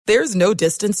There's no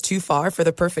distance too far for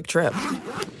the perfect trip.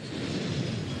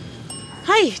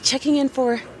 Hi, checking in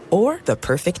for... Or the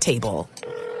perfect table.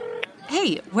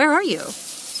 Hey, where are you?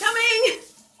 Coming!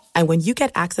 And when you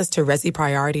get access to Resi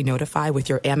Priority Notify with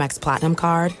your Amex Platinum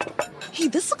card... Hey,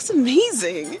 this looks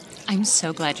amazing. I'm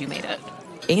so glad you made it.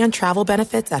 And travel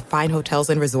benefits at fine hotels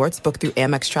and resorts booked through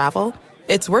Amex Travel,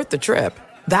 it's worth the trip.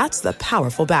 That's the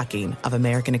powerful backing of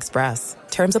American Express.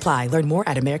 Terms apply. Learn more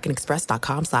at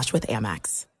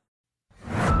americanexpress.com/withAmex.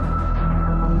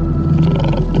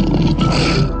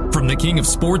 From the king of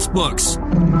sports books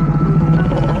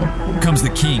comes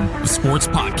the king of sports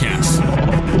podcasts.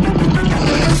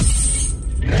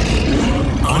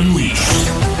 Unleashed.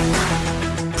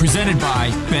 Presented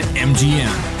by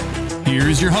BetMGM.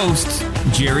 Here's your hosts,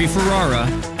 Jerry Ferrara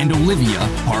and Olivia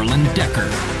Harlan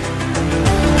Decker.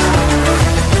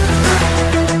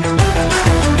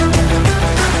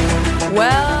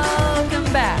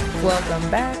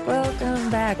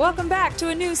 Welcome back to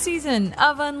a new season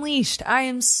of Unleashed. I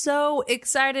am so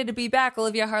excited to be back,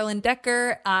 Olivia Harlan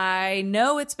Decker. I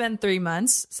know it's been 3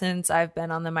 months since I've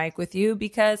been on the mic with you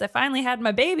because I finally had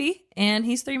my baby and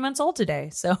he's 3 months old today.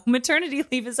 So maternity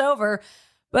leave is over,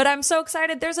 but I'm so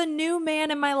excited. There's a new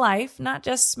man in my life, not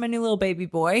just my new little baby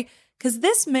boy, because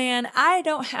this man, I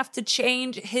don't have to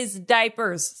change his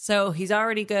diapers. So he's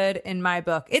already good in my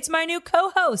book. It's my new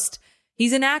co-host.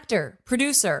 He's an actor,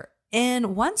 producer,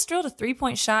 and once drilled a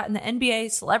 3-point shot in the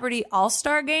NBA Celebrity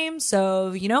All-Star Game.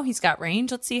 So, you know, he's got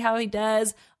range. Let's see how he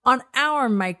does on our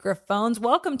microphones.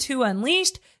 Welcome to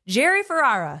Unleashed, Jerry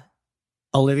Ferrara.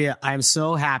 Olivia, I'm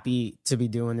so happy to be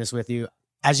doing this with you.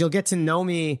 As you'll get to know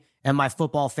me and my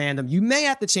football fandom, you may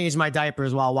have to change my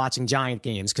diapers while watching Giant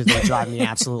games because they drive me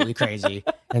absolutely crazy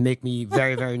and make me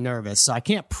very, very nervous. So I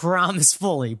can't promise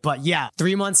fully. But yeah,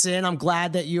 3 months in, I'm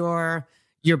glad that you're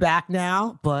back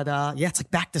now, but yeah, it's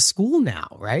like back to school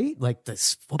now, right? Like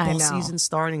this football season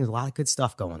starting, there's a lot of good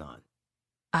stuff going on.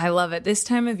 I love it. This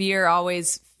time of year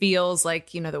always feels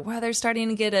like, you know, the weather's starting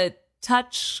to get a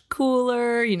touch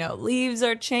cooler, you know, leaves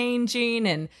are changing.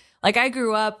 And like I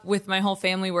grew up with my whole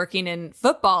family working in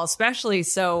football, especially.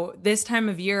 So this time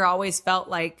of year always felt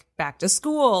like back to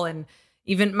school. And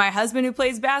even my husband who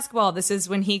plays basketball, this is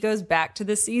when he goes back to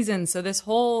the season. So this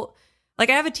whole... Like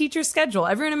I have a teacher's schedule.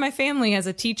 Everyone in my family has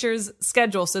a teacher's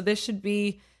schedule. So this should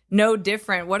be no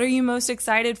different. What are you most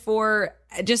excited for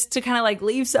just to kind of like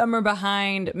leave summer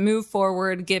behind, move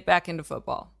forward, get back into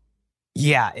football?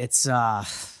 Yeah, it's,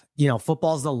 you know,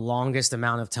 football's the longest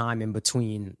amount of time in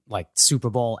between like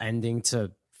Super Bowl ending to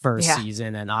first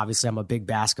season. And obviously I'm a big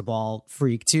basketball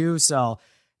freak too. So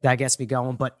that gets me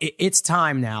going, but it's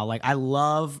time now. Like I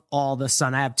love all the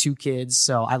I have 2 kids,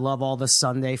 so I love all the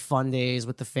Sunday fun days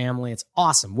with the family. It's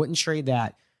awesome. Wouldn't trade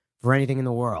that for anything in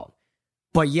the world.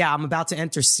 But yeah, I'm about to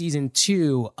enter season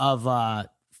 2 of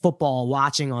football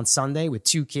watching on Sunday with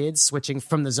 2 kids, switching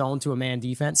from the zone to a man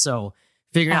defense. So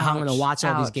figuring out how I'm going to watch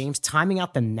all these games, timing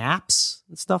out the naps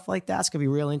and stuff like that's going to be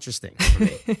real interesting for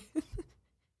me.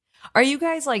 Are you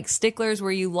guys like sticklers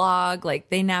where you log, like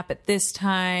they nap at this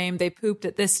time, they pooped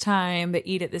at this time, they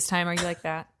eat at this time? Are you like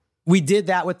that? We did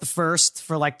that with the first kid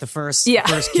for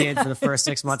the first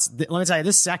 6 months. Let me tell you,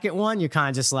 this second one, you're kind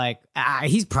of just like,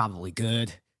 he's probably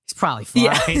good. He's probably fine.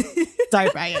 Yeah.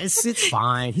 It's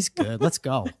fine. He's good. Let's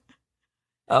go.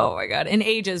 Oh my God. And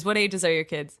ages, what ages are your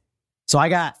kids? So I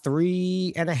got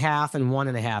 3.5 and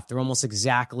 1.5. They're almost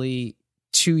exactly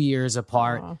 2 years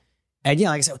apart. Oh. And yeah,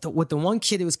 like I said, with the one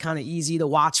kid, it was kind of easy to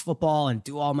watch football and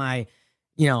do all my,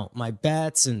 you know, my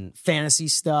bets and fantasy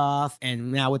stuff.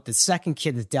 And now with the second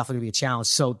kid, it's definitely gonna be a challenge.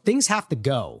 So things have to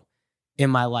go in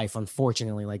my life,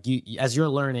 unfortunately. Like as you're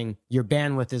learning, your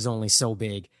bandwidth is only so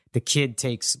big. The kid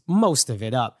takes most of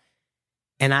it up.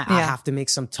 And I have to make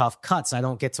some tough cuts. I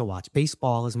don't get to watch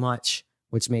baseball as much,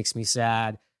 which makes me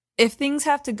sad. If things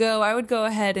have to go, I would go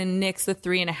ahead and nix the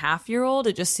 3.5-year-old.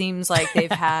 It just seems like they've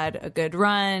had a good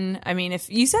run. I mean, if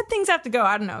you said things have to go,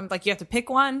 I don't know, like you have to pick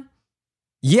one.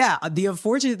 Yeah, the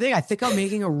unfortunate thing, I think I'm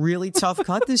making a really tough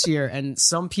cut this year. And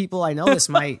some people I know this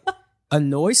might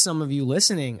annoy some of you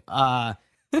listening. I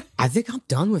think I'm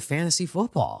done with fantasy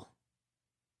football.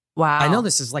 Wow. I know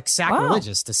this is like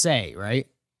sacrilegious to say, right?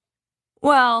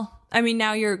 Well, I mean,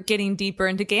 now you're getting deeper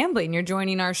into gambling. You're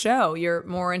joining our show. You're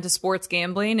more into sports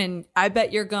gambling. And I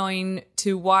bet you're going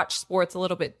to watch sports a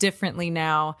little bit differently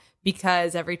now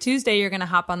because every Tuesday you're going to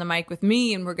hop on the mic with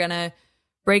me and we're going to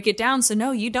break it down. So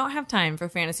no, you don't have time for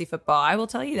fantasy football. I will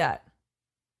tell you that.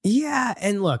 Yeah.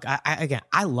 And look,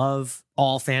 I love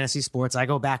all fantasy sports. I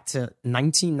go back to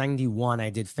 1991. I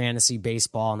did fantasy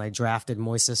baseball and I drafted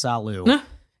Moises Alou.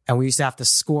 And we used to have to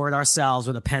score it ourselves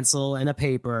with a pencil and a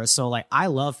paper. So like, I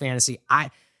love fantasy.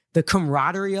 the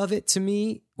camaraderie of it to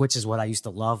me, which is what I used to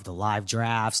love, the live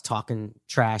drafts, talking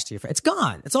trash to your friends, it's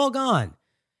gone. It's all gone.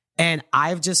 And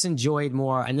I've just enjoyed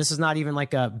more, and this is not even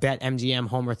like a BetMGM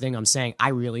homer thing. I'm saying I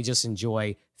really just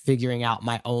enjoy figuring out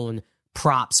my own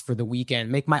props for the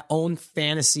weekend, make my own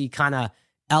fantasy kind of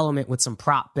element with some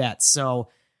prop bets. So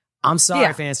I'm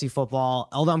sorry, fantasy football,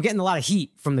 although I'm getting a lot of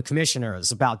heat from the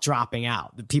commissioners about dropping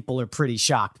out. The people are pretty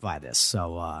shocked by this.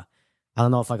 So I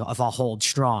don't know if I'll hold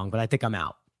strong, but I think I'm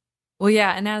out. Well,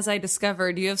 yeah. And as I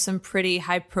discovered, you have some pretty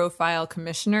high profile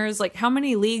commissioners. Like, how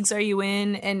many leagues are you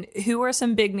in? And who are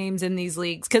some big names in these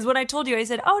leagues? Because when I told you, I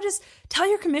said, oh, just tell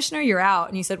your commissioner you're out.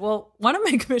 And you said, well, one of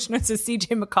my commissioners is CJ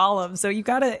McCollum. So you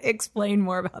got to explain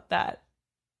more about that.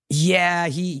 Yeah,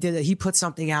 he put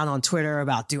something out on Twitter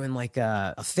about doing like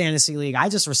a fantasy league. I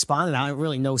just responded. I don't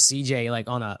really know CJ like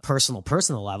on a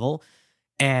personal level.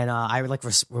 And I would like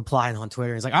replied on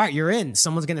Twitter. He's like, all right, you're in.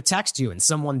 Someone's going to text you. And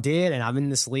someone did. And I'm in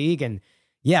this league. And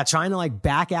yeah, trying to like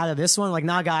back out of this one. Like,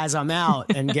 nah, guys, I'm out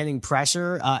and getting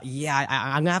pressure. I'm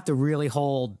going to have to really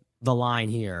hold the line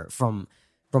here from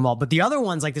all. But the other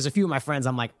ones, like there's a few of my friends,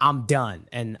 I'm like, I'm done.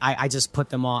 And I just put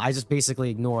them on. I just basically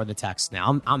ignore the text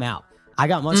now. I'm out. I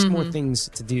got much more things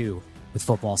to do with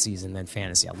football season than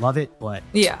fantasy. I love it, but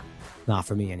not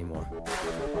for me anymore.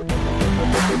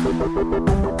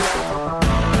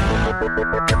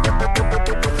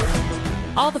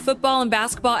 All the football and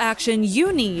basketball action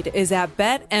you need is at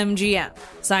BetMGM.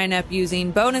 Sign up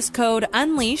using bonus code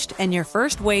UNLEASHED and your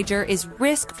first wager is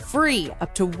risk-free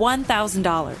up to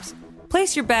 $1,000.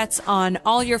 Place your bets on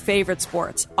all your favorite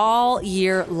sports all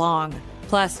year long.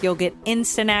 Plus, you'll get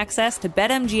instant access to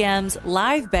BetMGM's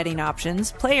live betting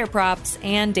options, player props,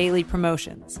 and daily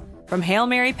promotions. From Hail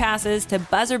Mary passes to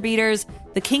buzzer beaters,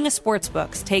 the king of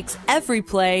sportsbooks takes every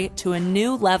play to a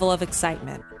new level of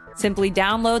excitement. Simply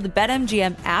download the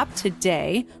BetMGM app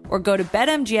today or go to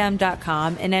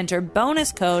BetMGM.com and enter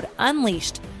bonus code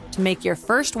UNLEASHED to make your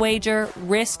first wager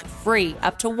risk-free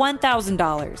up to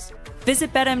 $1,000.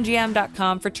 Visit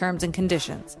BetMGM.com for terms and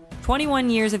conditions. 21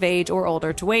 years of age or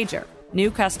older to wager. New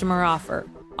customer offer.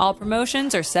 All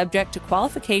promotions are subject to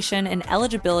qualification and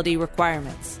eligibility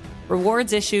requirements.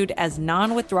 Rewards issued as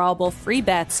non-withdrawable free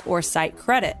bets or site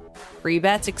credit. Free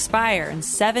bets expire in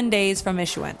 7 days from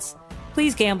issuance.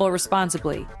 Please gamble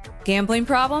responsibly. Gambling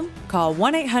problem? Call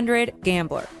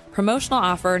 1-800-GAMBLER. Promotional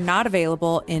offer not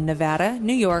available in Nevada,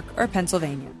 New York, or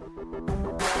Pennsylvania.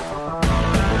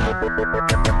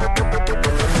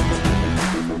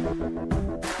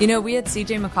 You know, we had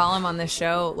CJ McCollum on this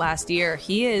show last year.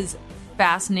 He is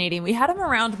fascinating. We had him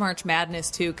around March Madness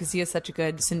too, because he has such a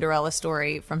good Cinderella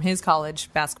story from his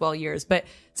college basketball years. But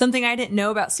something I didn't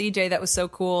know about CJ that was so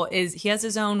cool is he has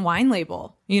his own wine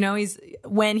label. You know,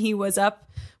 when he was up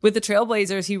with the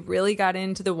Trailblazers, he really got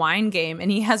into the wine game,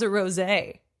 and he has a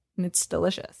rosé, and it's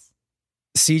delicious.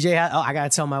 CJ, I got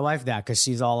to tell my wife that because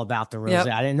she's all about the rosé. Yep.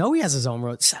 I didn't know he has his own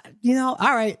rosé. You know,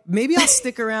 all right, maybe I'll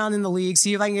stick around in the league,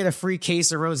 see if I can get a free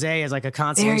case of rosé as like a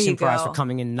consolation prize for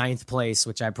coming in 9th place,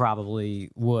 which I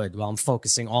probably would, while I'm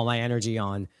focusing all my energy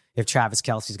on if Travis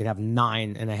Kelce's going to have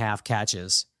 9.5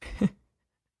 catches.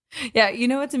 Yeah, you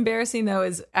know what's embarrassing, though,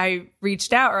 is I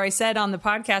reached out, or I said on the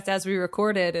podcast as we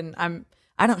recorded, and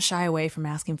I don't shy away from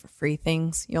asking for free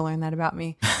things. You'll learn that about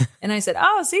me. And I said,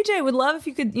 oh, CJ would love if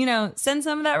you could, send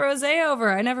some of that rosé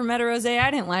over. I never met a rosé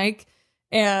I didn't like.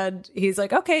 And he's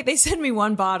like, okay, they sent me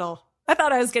one bottle. I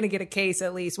thought I was going to get a case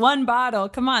at least. One bottle.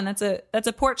 Come on, that's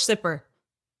a porch sipper.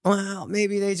 Well,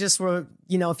 maybe they just were,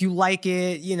 if you like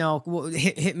it,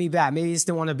 hit me back. Maybe you just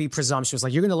didn't want to be presumptuous.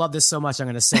 Like, you're going to love this so much, I'm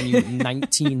going to send you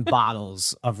 19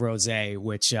 bottles of rosé,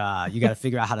 which you got to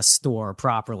figure out how to store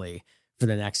properly for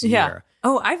the next year.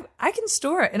 Oh, I can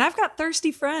store it, and I've got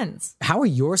thirsty friends. How are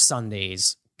your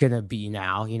Sundays going to be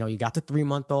now? You got the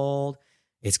 3-month-old.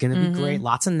 It's going to be great.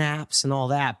 Lots of naps and all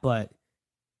that. But,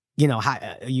 how,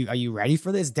 are you ready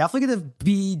for this? It's definitely going to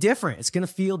be different. It's going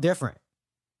to feel different.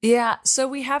 Yeah. So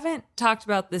we haven't talked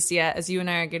about this yet as you and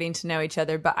I are getting to know each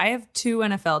other, but I have 2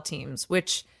 NFL teams,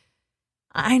 which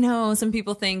I know some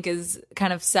people think is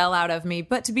kind of sell out of me.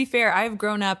 But to be fair, I've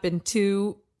grown up in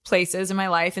 2 places in my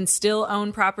life and still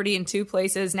own property in 2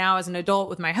 places now as an adult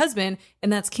with my husband.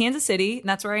 And that's Kansas City. And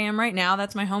that's where I am right now.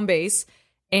 That's my home base.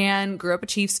 And grew up a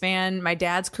Chiefs fan. My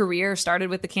dad's career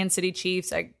started with the Kansas City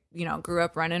Chiefs. I, grew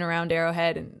up running around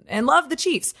Arrowhead and loved the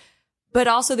Chiefs. But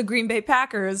also the Green Bay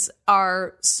Packers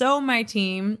are so my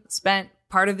team. Spent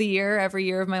part of the year, every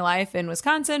year of my life in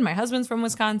Wisconsin. My husband's from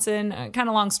Wisconsin. Kind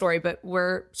of long story, but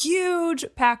we're huge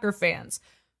Packer fans.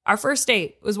 Our first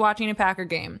date was watching a Packer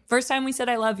game. First time we said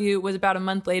I love you was about a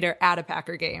month later at a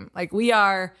Packer game. Like, we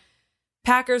are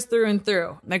Packers through and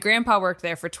through. My grandpa worked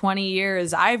there for 20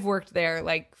 years. I've worked there.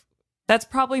 Like, that's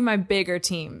probably my bigger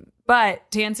team. But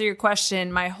to answer your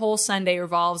question, my whole Sunday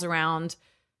revolves around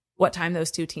what time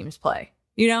those two teams play,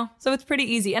 you know? So it's pretty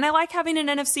easy. And I like having an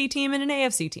NFC team and an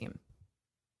AFC team.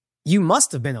 You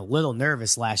must have been a little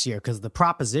nervous last year because the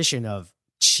proposition of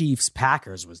Chiefs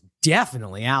Packers was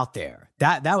definitely out there.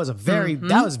 That was a very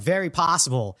that was very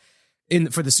possible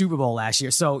for the Super Bowl last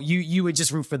year. So you would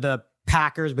just root for the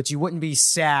Packers, but you wouldn't be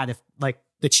sad if like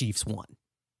the Chiefs won.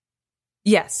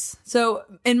 Yes. So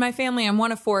in my family, I'm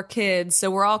one of 4 kids,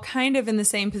 so we're all kind of in the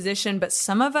same position, but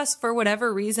some of us, for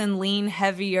whatever reason, lean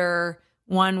heavier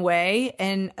one way.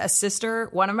 And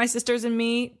one of my sisters and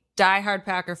me, diehard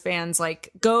Packer fans,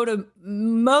 like go to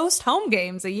most home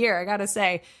games a year, I gotta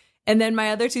say. And then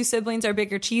my other 2 siblings are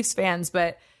bigger Chiefs fans,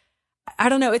 but I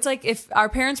don't know. It's like if our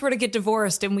parents were to get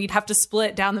divorced and we'd have to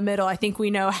split down the middle, I think we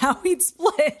know how we'd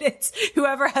split. It's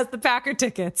whoever has the Packer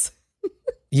tickets.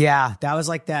 Yeah, that was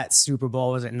like that Super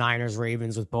Bowl. Was it Niners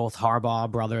Ravens with both Harbaugh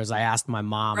brothers? I asked my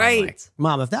mom, right? I'm like,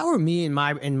 Mom, if that were me and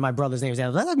my brother's names,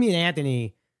 if that was me and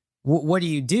Anthony, what do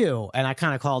you do? And I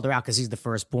kind of called her out because he's the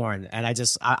firstborn, and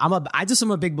I'm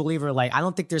a big believer. Like, I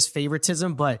don't think there's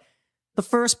favoritism, but the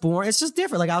firstborn, it's just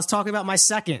different. Like, I was talking about my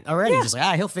second already. Yeah. Just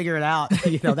like, he'll figure it out.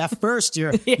 You know, that first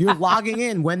you're logging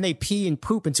in when they pee and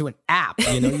poop into an app.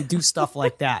 You know, you do stuff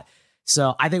like that.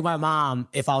 So I think my mom,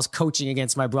 if I was coaching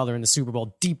against my brother in the Super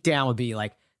Bowl, deep down would be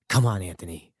like, come on,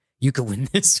 Anthony, you could win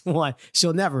this one.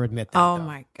 She'll never admit that. Oh,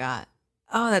 my God.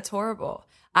 Oh, that's horrible.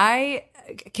 I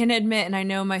can admit, and I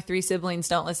know my 3 siblings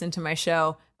don't listen to my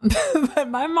show, but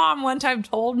my mom one time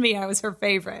told me I was her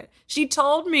favorite. She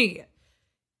told me.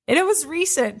 And it was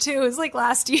recent, too. It was like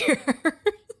last year.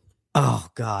 Oh,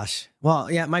 gosh.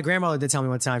 Well, yeah, my grandmother did tell me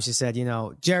one time, she said, you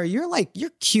know, Jerry, you're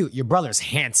cute. Your brother's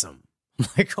handsome. I'm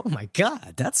like, oh my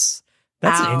God, that's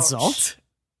an insult.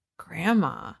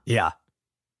 Grandma. Yeah.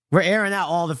 We're airing out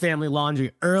all the family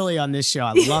laundry early on this show.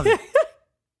 I love it.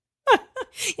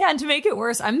 Yeah, and to make it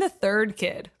worse, I'm the 3rd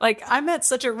kid. Like, I'm at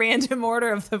such a random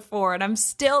order of the 4, and I'm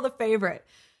still the favorite.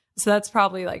 So that's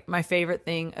probably like my favorite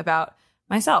thing about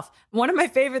myself. One of my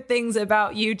favorite things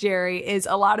about you, Jerry, is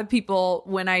a lot of people,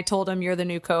 when I told them you're the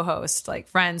new co-host, like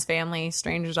friends, family,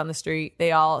 strangers on the street,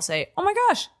 they all say, oh my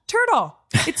gosh, Turtle.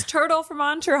 It's Turtle from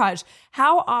Entourage.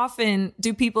 How often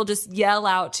do people just yell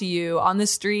out to you on the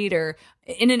street or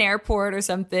in an airport or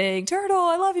something, Turtle,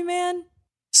 I love you, man?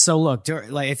 So look,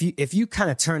 like if you kind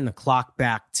of turn the clock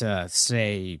back to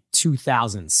say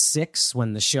 2006,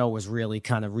 when the show was really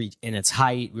kind of in its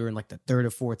height, we were in like the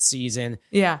 3rd or 4th season.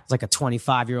 Yeah, it's like a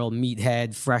 25-year-old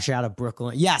meathead fresh out of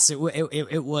Brooklyn. Yes, it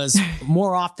was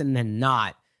more often than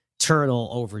not Turtle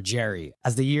over Jerry.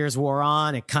 As the years wore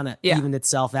on, it kind of evened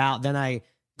itself out. Then I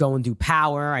go and do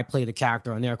Power. I played a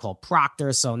character on there called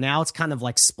Proctor. So now it's kind of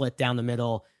like split down the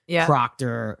middle. Yeah,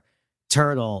 Proctor,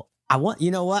 Turtle.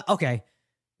 You know what? Okay.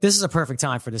 This is a perfect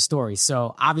time for the story.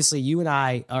 So obviously you and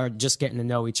I are just getting to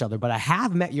know each other, but I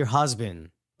have met your husband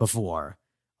before,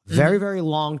 very, very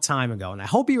long time ago. And I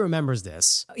hope he remembers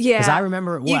this. Yeah. Because I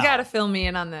remember it well. You got to fill me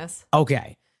in on this.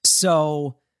 Okay.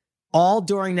 So all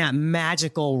during that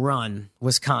magical run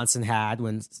Wisconsin had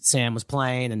when Sam was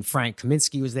playing and Frank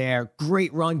Kaminsky was there,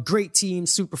 great run, great team,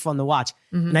 super fun to watch.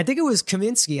 Mm-hmm. And I think it was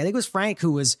Kaminsky, I think it was Frank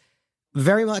who was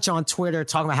very much on Twitter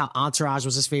talking about how Entourage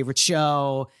was his favorite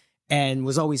show, and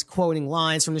was always quoting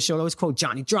lines from the show. Always quote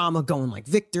Johnny Drama, going like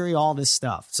victory, all this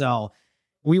stuff. So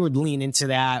we would lean into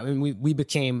that, and we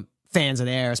became fans of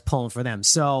theirs, pulling for them.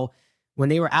 So when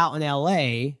they were out in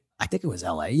LA, I think it was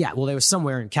LA. Yeah, well, they were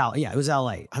somewhere in Cal. Yeah, it was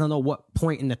LA. I don't know what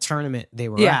point in the tournament they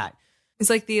were at. It's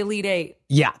like the Elite Eight.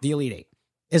 Yeah, the Elite Eight.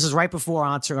 This is right before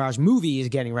Entourage movie is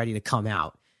getting ready to come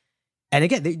out. And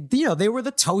again, they were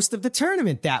the toast of the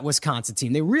tournament, that Wisconsin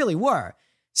team. They really were.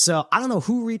 So I don't know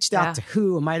who reached out to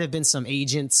who. It might have been some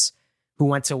agents who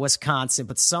went to Wisconsin,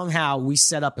 but somehow we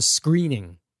set up a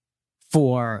screening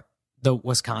for the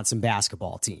Wisconsin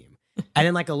basketball team. And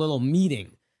in like a little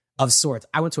meeting of sorts,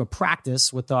 I went to a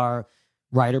practice with our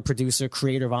writer, producer,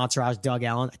 creator of Entourage, Doug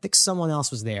Allen. I think someone else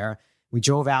was there. We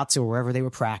drove out to wherever they were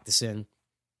practicing,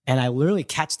 and I literally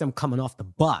catch them coming off the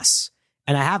bus.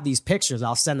 And I have these pictures.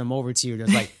 I'll send them over to you.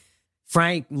 There's like,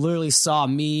 Frank literally saw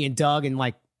me and Doug and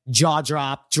like jaw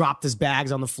dropped his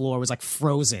bags on the floor, was like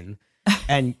frozen,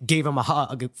 and gave him a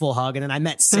full hug. And then I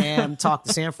met Sam, talked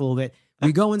to Sam for a little bit.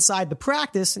 We go inside the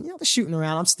practice, and they're shooting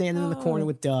around. I'm standing in the corner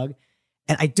with Doug,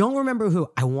 and I don't remember who.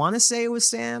 I want to say it was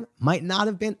Sam, might not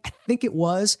have been. I think it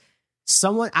was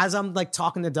someone. As I'm like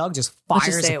talking to Doug, just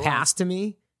fires a pass to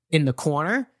me in the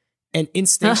corner, and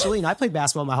instinctually, and I played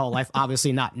basketball my whole life,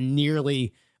 obviously not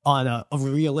nearly on a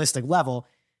realistic level,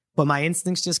 but my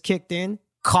instincts just kicked in,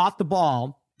 caught the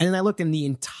ball, and then I looked, and the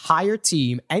entire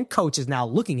team and coach is now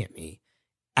looking at me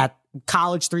at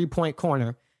college 3-point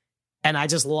corner, and I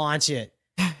just launch it.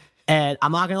 And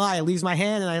I'm not going to lie, it leaves my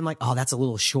hand, and I'm like, oh, that's a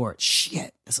little short.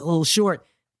 Shit, that's a little short.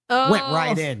 Went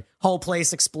right in. Whole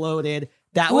place exploded.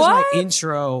 That was my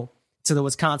intro to the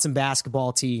Wisconsin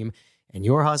basketball team and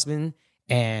your husband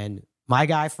and my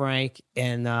guy, Frank.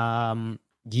 And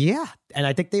yeah, and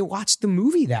I think they watched the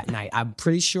movie that night. I'm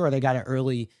pretty sure they got an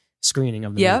early screening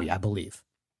of the movie, I believe.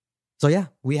 So yeah,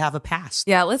 we have a past.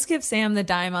 Yeah, let's give Sam the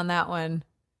dime on that one.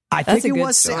 I think it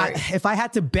was, if I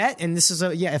had to bet, and this is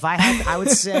if I had, I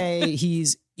would say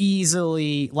he's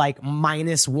easily like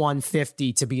minus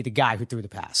 150 to be the guy who threw the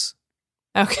pass.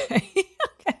 Okay.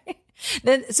 Okay.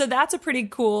 Then, so that's a pretty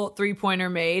cool 3-pointer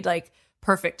made, like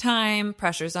perfect time,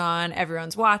 pressure's on,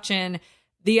 everyone's watching.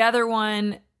 The other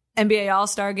one, NBA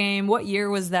All-Star game, what year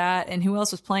was that? And who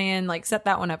else was playing? Like, set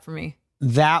that one up for me.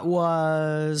 That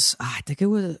was, I think it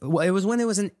was when it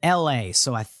was in LA.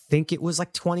 So I think it was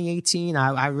like 2018.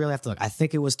 I really have to look. I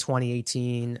think it was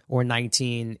 2018 or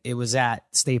 19. It was at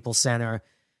Staples Center.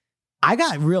 I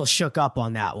got real shook up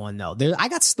on that one, though. I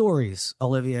got stories,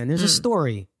 Olivia, and there's a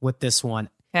story with this one.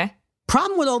 Okay.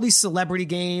 Problem with all these celebrity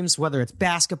games, whether it's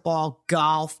basketball,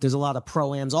 golf, there's a lot of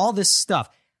pro-ams, all this stuff.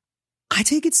 I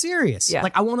take it serious. Yeah.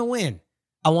 Like, I want to win.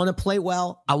 I want to play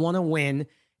well. I want to win.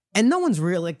 And no one's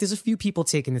really, like, there's a few people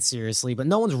taking it seriously, but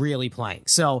no one's really playing.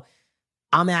 So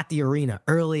I'm at the arena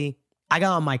early. I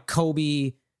got on my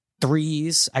Kobe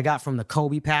threes. I got from the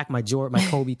Kobe pack, my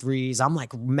Kobe threes. I'm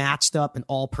like matched up in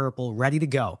all purple, ready to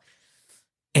go.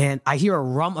 And I hear a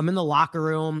rum. I'm in the locker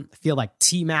room. I feel like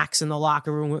T-Max in the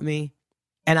locker room with me.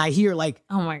 And I hear like,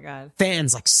 oh my God,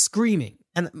 fans like screaming,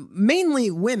 and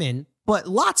mainly women, but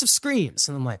lots of screams.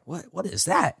 And I'm like, what is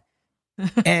that?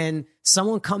 And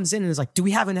someone comes in and is like, do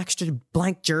we have an extra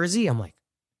blank jersey? I'm like,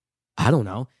 I don't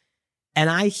know. And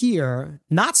I hear,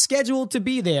 not scheduled to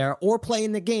be there or play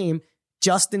in the game,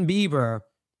 Justin Bieber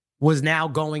was now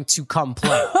going to come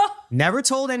play. Never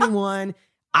told anyone.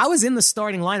 I was in the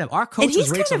starting lineup. Our coach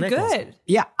was Rachel Nichols. Good.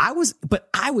 Yeah, I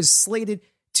was slated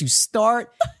to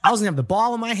start. I was going to have the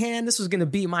ball in my hand. This was going to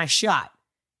be my shot.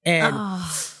 And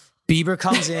Bieber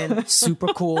comes in, super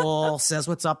cool, says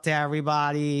what's up to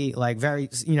everybody, like very,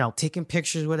 taking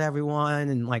pictures with everyone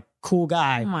and like cool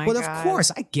guy. Oh but of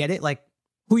course, I get it. Like,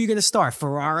 who are you going to start,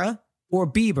 Ferrara or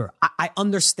Bieber? I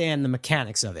understand the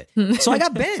mechanics of it. So I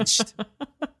got benched.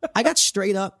 I got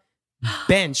straight up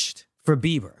benched for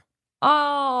Bieber.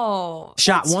 Oh,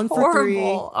 shot 1 for 3.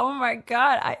 Oh my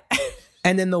God.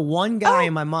 And then the one guy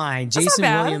in my mind,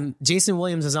 Jason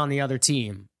Williams is on the other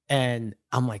team. And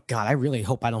I'm like, God, I really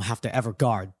hope I don't have to ever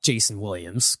guard Jason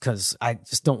Williams, because I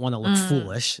just don't want to look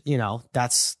foolish. He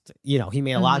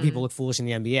made a lot of people look foolish in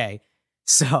the NBA.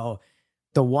 So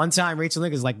the one time Rachel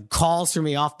Nichols like calls for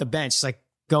me off the bench, she's like,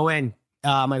 go in.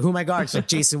 I'm like, who am I guarding? She's like,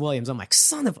 Jason Williams. I'm like,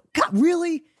 son of a God,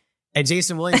 really? And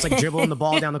Jason Williams like dribbling the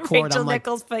ball down the court. Rachel I'm like,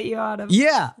 Nichols put you on him.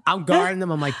 Yeah, I'm guarding him.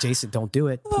 I'm like, Jason, don't do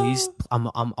it, please.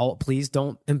 Please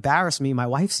don't embarrass me. My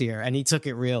wife's here, and he took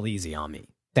it real easy on me,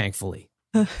 thankfully.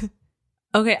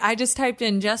 Okay, I just typed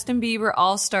in Justin Bieber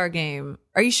All-Star Game.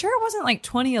 Are you sure it wasn't like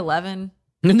 2011?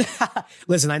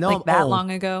 Listen, I know like I'm that old.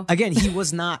 long ago. Again, he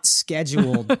was not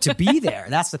scheduled to be there.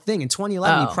 That's the thing. In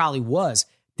 2011, he probably was.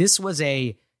 This was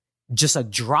just a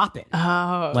drop in.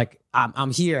 Oh, like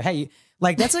I'm here. Hey,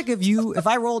 like that's like if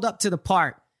I rolled up to the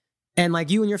park and like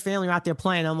you and your family are out there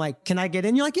playing, I'm like, can I get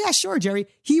in? You're like, yeah, sure, Jerry.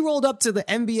 He rolled up to the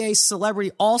NBA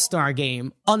Celebrity All-Star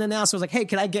Game unannounced. I was like, hey,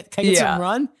 can I get some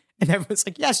run? And everyone's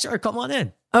like, yeah, sure, come on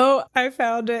in. Oh, I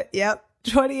found it. Yep.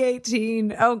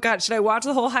 2018. Oh, God. Should I watch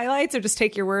the whole highlights or just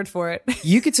take your word for it?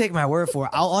 You could take my word for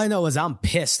it. All I know is I'm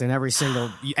pissed in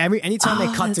anytime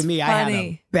they cut to me, funny. I had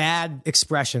a bad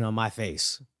expression on my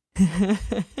face.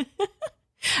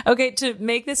 Okay, to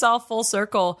make this all full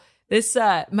circle, this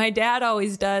my dad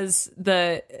always does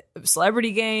the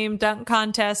celebrity game, dunk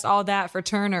contest, all that for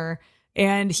Turner.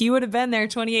 And he would have been there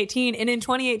 2018. And in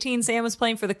 2018, Sam was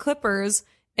playing for the Clippers.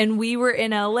 And we were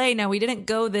in LA. Now, we didn't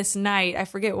go this night. I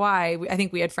forget why. I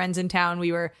think we had friends in town.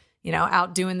 We were,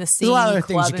 out doing the scene, club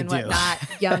and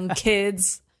whatnot. Young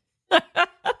kids,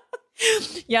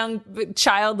 young,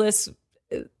 childless,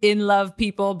 in love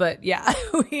people. But yeah,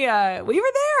 we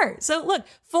were there. So look,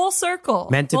 full circle.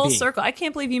 Meant to be. Full circle. I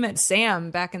can't believe you met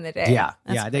Sam back in the day. Yeah.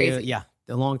 That's crazy. A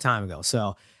long time ago.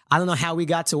 So I don't know how we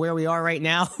got to where we are right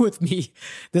now with me.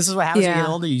 This is what happens when you get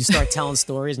older. You start telling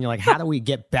stories and you're like, how do we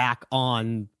get back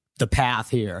on the path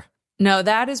here? No,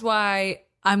 that is why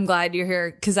I'm glad you're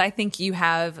here, because I think you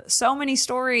have so many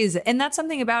stories. And that's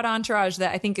something about Entourage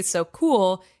that I think is so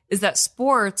cool, is that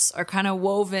sports are kind of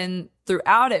woven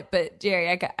throughout it. But Jerry,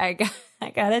 I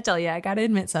gotta tell you, I gotta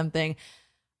admit something.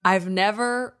 I've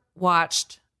never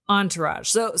watched Entourage.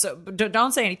 So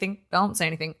don't say anything. Don't say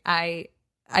anything. I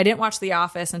didn't watch The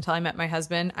Office until I met my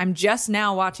husband. I'm just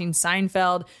now watching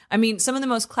Seinfeld. I mean, some of the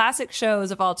most classic shows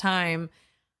of all time,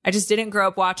 I just didn't grow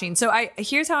up watching. So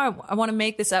here's how I want to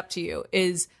make this up to you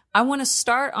is I want to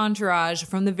start Entourage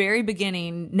from the very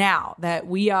beginning now that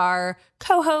we are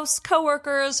co-hosts,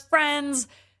 co-workers, friends,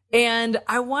 and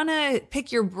I want to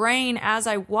pick your brain as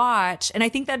I watch. And I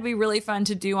think that'd be really fun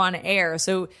to do on air.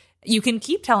 So you can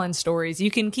keep telling stories.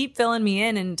 You can keep filling me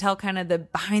in and tell kind of the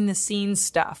behind the scenes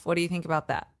stuff. What do you think about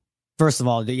that? First of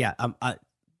all, yeah,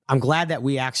 I'm glad that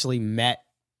we actually met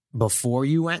before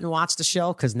you went and watched the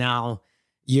show, because now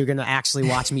you're going to actually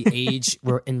watch me age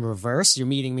in reverse. You're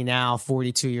meeting me now,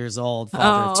 42 years old,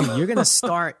 father of two. You're going to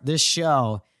start this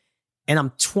show, and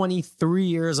I'm 23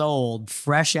 years old,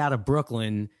 fresh out of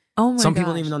Brooklyn. Oh my Some gosh.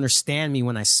 people didn't even understand me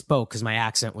when I spoke because my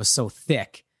accent was so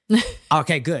thick.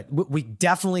 Okay, good. We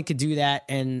definitely could do that.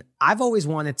 And I've always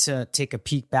wanted to take a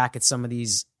peek back at some of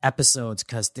these episodes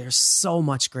because there's so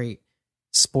much great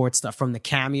sports stuff, from the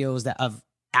cameos of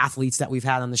athletes that we've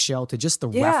had on the show to just the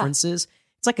references.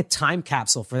 It's like a time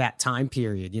capsule for that time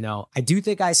period. You know, I do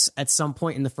think at some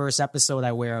point in the first episode,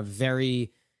 I wear a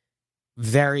very,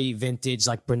 very vintage,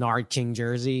 like Bernard King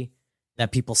jersey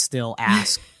that people still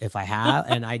ask if I have.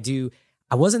 And I do.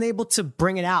 I wasn't able to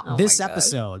bring it out this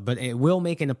episode, but it will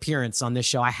make an appearance on this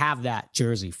show. I have that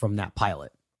jersey from that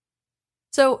pilot.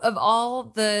 So of all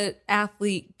the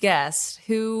athlete guests,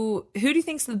 who do you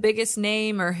think's the biggest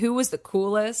name, or who was the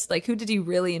coolest? Like, who did you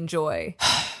really enjoy?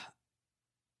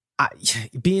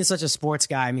 Being such a sports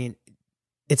guy, I mean,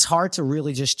 it's hard to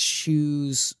really just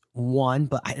choose one,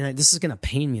 but this is going to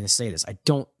pain me to say this. I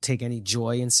don't take any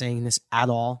joy in saying this at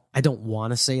all. I don't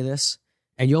want to say this.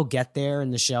 And you'll get there in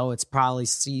the show. It's probably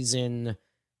season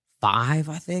 5,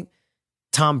 I think.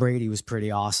 Tom Brady was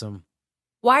pretty awesome.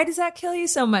 Why does that kill you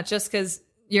so much? Just because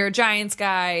you're a Giants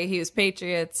guy, he was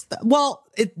Patriots. Well,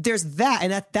 there's that,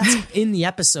 and that's in the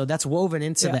episode. That's woven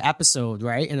into the episode,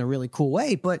 right? In a really cool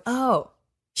way. But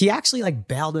he actually like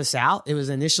bailed us out. It was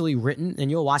initially written, and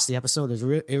you'll watch the episode. It was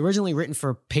originally written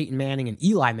for Peyton Manning and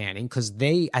Eli Manning because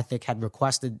they, I think, had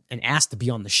requested and asked to be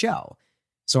on the show.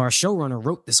 So our showrunner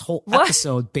wrote this whole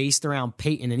episode based around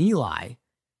Peyton and Eli.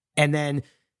 And then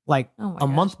like a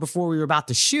month before we were about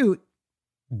to shoot,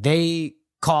 they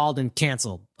called and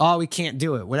canceled. Oh, we can't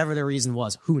do it. Whatever their reason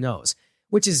was, who knows?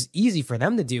 Which is easy for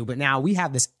them to do. But now we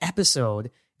have this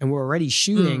episode and we're already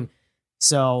shooting.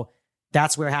 So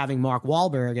that's where having Mark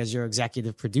Wahlberg as your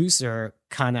executive producer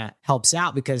kind of helps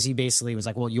out, because he basically was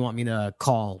like, well, you want me to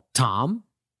call Tom?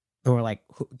 And we're like,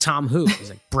 Tom who?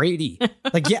 He's like, Brady.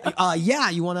 Like, yeah,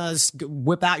 you want to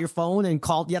whip out your phone and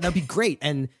call? Yeah, that'd be great.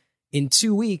 And in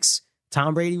 2 weeks,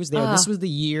 Tom Brady was there. This was the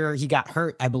year he got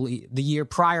hurt, I believe. The year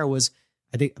prior was,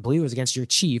 I believe it was against your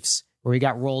Chiefs, where he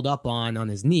got rolled up on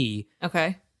his knee.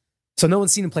 Okay. So no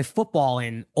one's seen him play football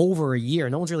in over a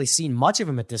year. No one's really seen much of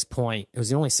him at this point. It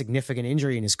was the only significant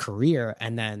injury in his career.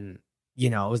 And then, you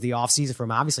know, it was the offseason for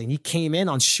him, obviously. And he came in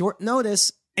on short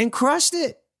notice and crushed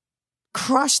it.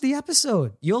 Crushed the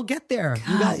episode. You'll get there.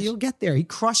 You'll get there. He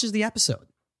crushes the episode.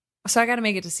 So I got to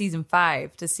make it to season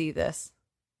 5 to see this.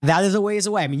 That is a ways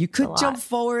away. I mean, you could jump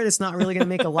forward. It's not really going to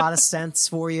make a lot of sense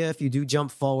for you if you do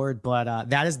jump forward, but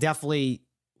that is definitely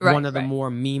one of the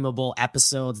more memeable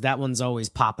episodes. That one's always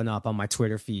popping up on my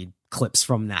Twitter feed, clips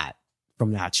from that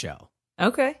show.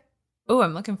 Okay. Oh,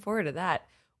 I'm looking forward to that.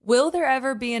 Will there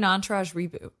ever be an Entourage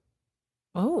reboot?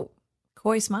 Oh,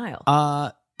 coy smile.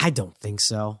 I don't think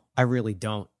so. I really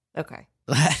don't. Okay.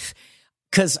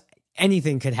 Because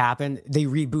anything could happen. They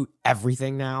reboot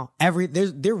everything now. They're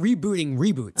rebooting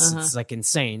reboots. It's like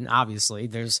insane. Obviously,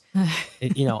 there's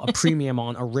a premium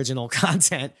on original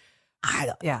content.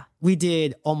 We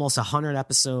did almost 100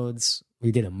 episodes.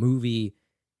 We did a movie.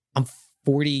 I'm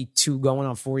 42, going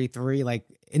on 43. Like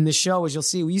in the show, as you'll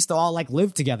see, we used to all like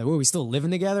live together. Were we still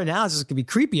living together? Now it's just gonna be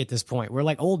creepy at this point. We're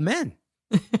like old men.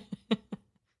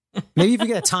 Maybe if we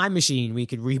get a time machine, we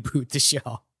could reboot the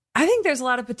show. I think there's a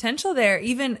lot of potential there.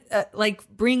 Even like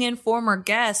bring in former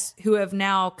guests who have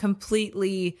now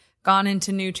completely gone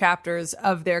into new chapters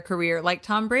of their career. Like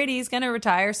Tom Brady is going to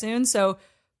retire soon. So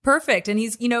perfect. And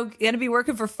he's, going to be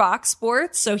working for Fox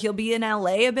Sports. So he'll be in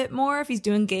LA a bit more if he's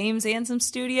doing games and some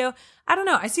studio. I don't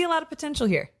know. I see a lot of potential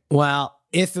here. Well,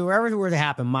 if it ever were to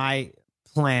happen, my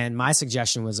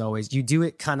suggestion was always you do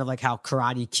it kind of like how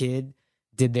Karate Kid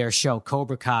did their show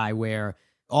Cobra Kai, where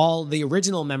all the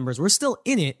original members were still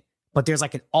in it, but there's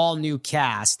like an all new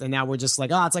cast. And now we're just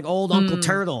like, oh, it's like old Uncle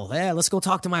Turtle. Yeah, let's go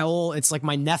talk to it's like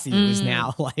my nephew is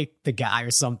now like the guy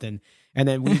or something. And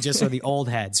then we just are the old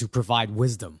heads who provide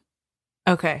wisdom.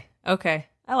 Okay.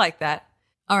 I like that.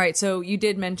 All right. So you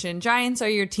did mention Giants are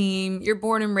your team. You're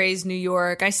born and raised New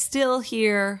York. I still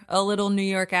hear a little New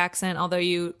York accent, although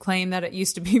you claim that it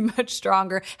used to be much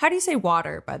stronger. How do you say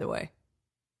water, by the way?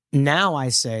 Now I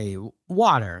say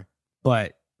water,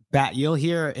 but you'll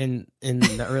hear in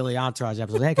the early Entourage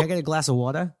episode, hey, can I get a glass of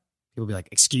water? People be like,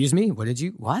 excuse me?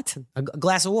 What? A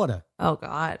glass of water. Oh,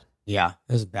 God. Yeah,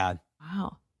 it was bad.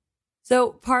 Wow.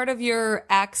 So part of your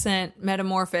accent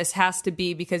metamorphosis has to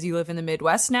be because you live in the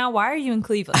Midwest now. Why are you in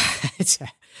Cleveland?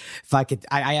 If I could,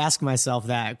 I ask myself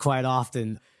that quite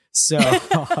often. So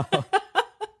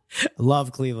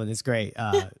love Cleveland. It's great.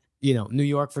 New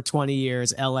York for 20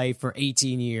 years, LA for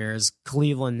 18 years,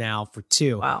 Cleveland now for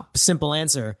 2. Wow. Simple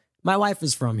answer. My wife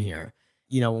is from here.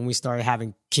 When we started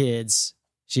having kids,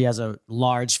 she has a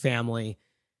large family.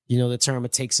 The term,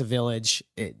 it takes a village.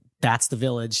 That's the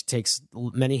village, takes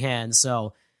many hands.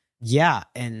 So yeah.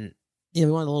 And, we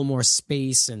wanted a little more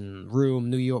space and room.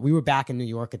 New York, we were back in New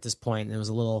York at this point, and it was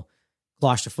a little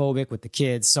claustrophobic with the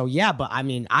kids. So yeah, but I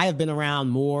mean, I have been around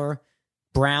more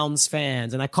Browns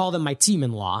fans, and I call them my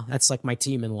team-in-law. That's like my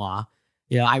team-in-law.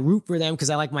 I root for them because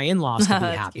I like my in-laws to be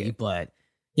happy. Cute. But,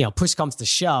 push comes to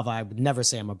shove, I would never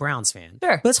say I'm a Browns fan.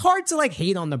 Sure. But it's hard to like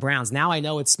hate on the Browns. Now I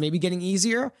know it's maybe getting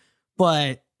easier,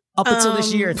 but up until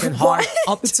this year, it's been hard.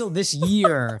 Up until this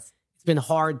year, it's been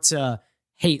hard to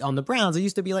hate on the Browns. It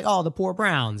used to be like, oh, the poor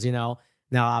Browns, Now,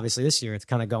 obviously this year, it's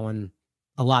kind of going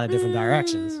a lot of different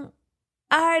directions.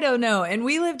 I don't know. And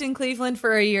we lived in Cleveland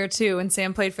for a year too, and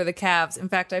Sam played for the Cavs. In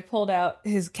fact, I pulled out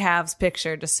his Cavs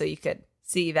picture just so you could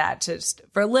see that, just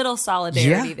for a little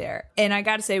solidarity there. And I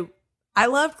got to say, I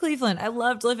loved Cleveland. I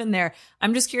loved living there.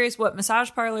 I'm just curious what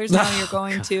massage parlors now you're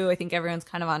going to. I think everyone's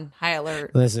kind of on high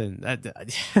alert. Listen,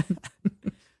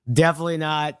 definitely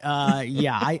not.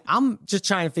 I'm just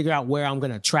trying to figure out where I'm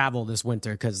going to travel this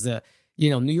winter because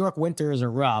New York winters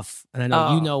are rough. And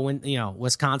I know,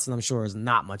 Wisconsin, I'm sure, is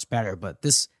not much better. But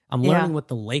I'm learning what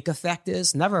the lake effect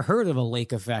is. Never heard of a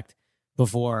lake effect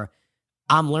before.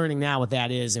 I'm learning now what that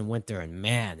is in winter. And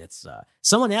man, it's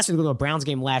someone asked me to go to a Browns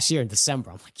game last year in December.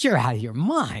 I'm like, you're out of your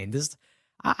mind.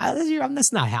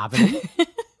 That's not happening.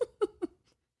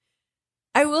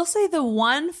 I will say the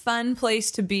one fun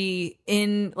place to be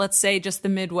in, let's say, just the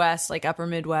Midwest, like upper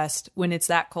Midwest, when it's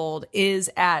that cold, is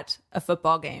at a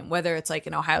football game, whether it's like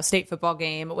an Ohio State football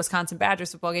game, a Wisconsin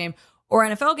Badgers football game, or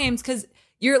NFL games, because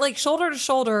you're like shoulder to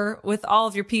shoulder with all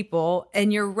of your people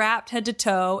and you're wrapped head to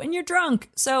toe and you're drunk.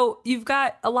 So you've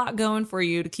got a lot going for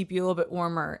you to keep you a little bit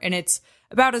warmer. And it's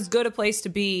about as good a place to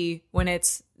be when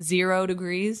it's 0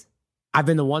 degrees. I've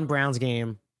been to one Browns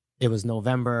game. It was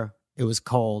November. It was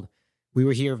cold. We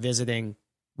were here visiting.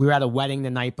 We were at a wedding the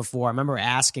night before. I remember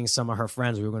asking some of her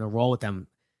friends, we were going to roll with them,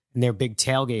 and they're big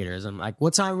tailgaters. I'm like,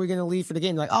 what time are we going to leave for the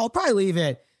game? They're like, oh, I'll probably leave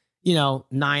at, 9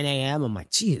 a.m. I'm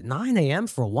like, gee, 9 a.m.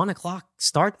 for a 1 o'clock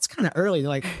start? That's kind of early. They're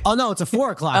like, oh, no, it's a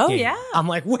 4 o'clock game. Yeah. I'm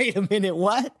like, wait a minute,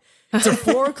 what? It's a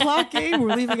 4 o'clock game?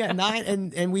 We're leaving at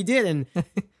 9? And we did. And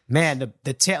man,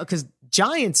 the tail, because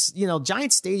Giants,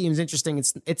 Giants Stadium is interesting.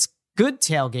 It's good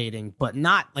tailgating, but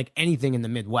not like anything in the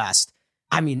Midwest.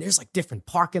 I mean, there's like different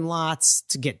parking lots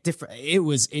to get different. It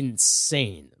was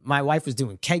insane. My wife was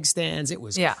doing keg stands. It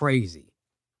was crazy.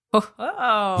 Yeah.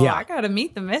 I got to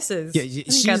meet the missus. Yeah,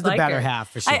 she's the better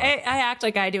half for sure. I act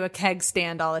like I do a keg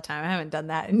stand all the time. I haven't done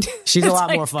that. She's a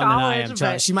lot more fun than I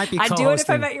am. She might be co-hosting. I'd do it if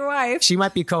I met your wife. She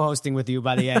might be co-hosting with you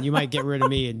by the end. You might get rid of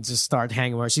me and just start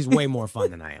hanging with her. She's way more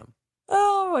fun than I am.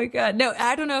 Oh my God. No,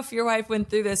 I don't know if your wife went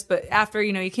through this, but after,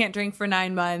 you can't drink for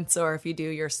 9 months, or if you do,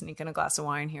 you're sneaking a glass of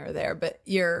wine here or there, but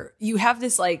you have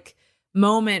this like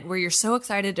moment where you're so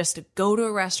excited just to go to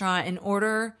a restaurant and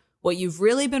order what you've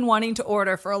really been wanting to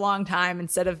order for a long time,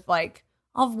 instead of like,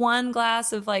 I'll have one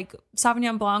glass of like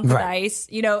Sauvignon Blanc with ice,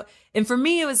 and for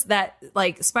me, it was that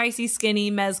like spicy,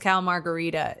 skinny mezcal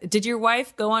margarita. Did your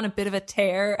wife go on a bit of a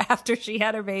tear after she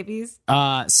had her babies?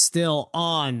 Still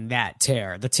on that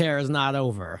tear. The tear is not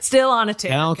over. Still on a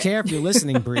tear. I don't care if you're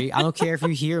listening, Bree. I don't care if you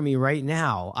hear me right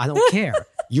now. I don't care.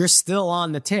 You're still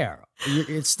on the tear.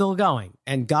 It's still going.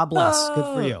 And God bless.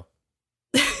 Good for you.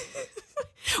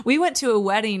 We went to a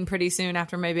wedding pretty soon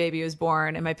after my baby was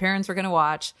born, and my parents were going to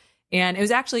watch. And it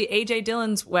was actually A.J.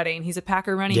 Dillon's wedding. He's a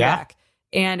Packer running back.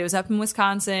 And it was up in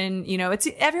Wisconsin. It's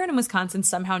everyone in Wisconsin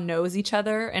somehow knows each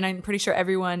other. And I'm pretty sure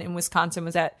everyone in Wisconsin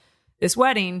was at this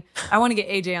wedding. I want to get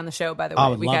AJ on the show, by the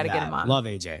way. We got to get him on. Love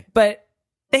AJ. But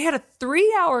they had a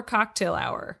 3-hour cocktail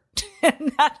hour.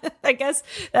 And I guess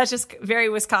that's just very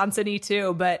Wisconsin-y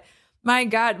too. But My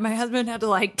God, my husband had to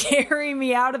like carry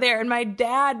me out of there, and my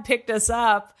dad picked us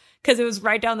up because it was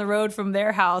right down the road from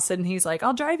their house, and he's like,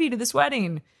 I'll drive you to this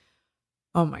wedding.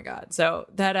 Oh my God. So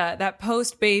that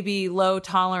post-baby low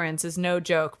tolerance is no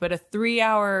joke, but a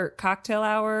 3-hour cocktail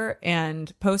hour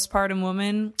and postpartum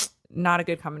woman, not a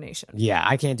good combination. Yeah,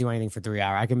 I can't do anything for 3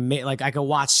 hours. I can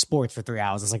watch sports for 3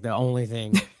 hours. It's like the only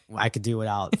thing I could do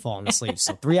without falling asleep.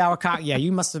 So 3-hour cocktail. Yeah,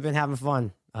 you must have been having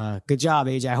fun. Good job,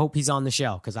 AJ. I hope he's on the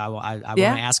show because I want to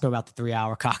ask him about the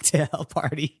 3-hour cocktail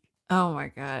party. Oh my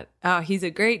God. Oh, he's a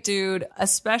great dude,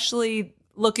 especially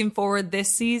looking forward this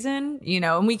season,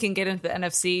 and we can get into the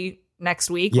NFC next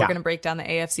week. Yeah. We're going to break down the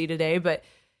AFC today, but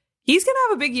he's going to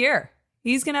have a big year.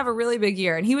 He's going to have a really big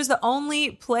year. And he was the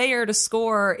only player to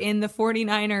score in the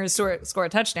 49ers, score a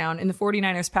touchdown in the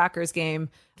 49ers-Packers game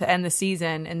to end the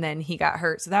season. And then he got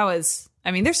hurt. So that was,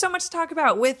 there's so much to talk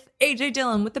about with AJ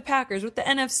Dillon, with the Packers, with the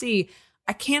NFC.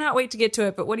 I cannot wait to get to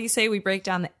it. But what do you say we break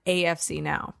down the AFC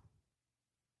now?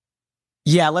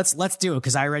 Yeah, let's do it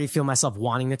because I already feel myself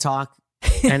wanting to talk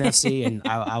NFC, and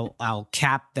I'll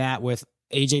cap that with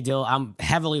AJ Dillon. I'm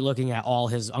heavily looking at I'm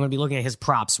going to be looking at his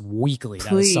props weekly.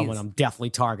 That is someone I'm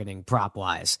definitely targeting prop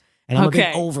wise, and I'm a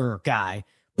big over guy.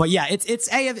 But yeah, it's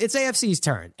AFC's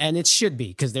turn, and it should be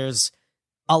because there's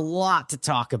a lot to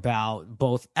talk about,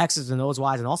 both X's and O's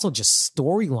wise, and also just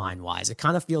storyline wise. It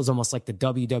kind of feels almost like the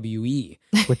WWE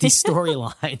with these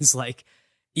storylines, like.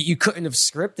 You couldn't have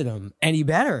scripted them any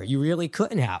better. You really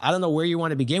couldn't have. I don't know where you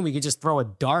want to begin. We could just throw a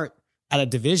dart at a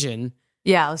division.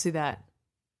 Yeah, let's do that.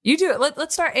 You do it.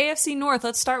 Let's start AFC North.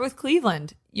 Let's start with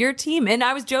Cleveland, your team. And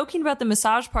I was joking about the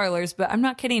massage parlors, but I'm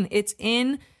not kidding. It's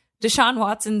in Deshaun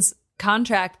Watson's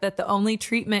contract that the only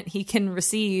treatment he can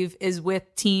receive is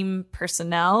with team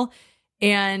personnel.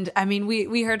 And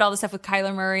we heard all the stuff with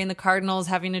Kyler Murray and the Cardinals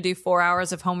having to do 4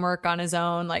 hours of homework on his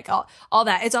own, like all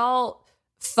that. It's all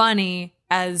funny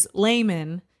as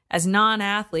laymen, as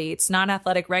non-athletes,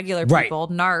 non-athletic regular people,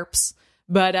 right. NARPs.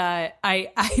 But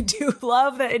I do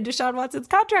love that in Deshaun Watson's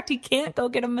contract, he can't go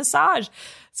get a massage.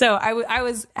 So I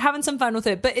was having some fun with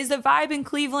it. But is the vibe in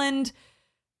Cleveland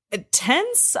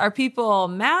tense? Are people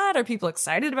mad? Are people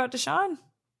excited about Deshaun?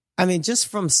 Just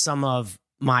from some of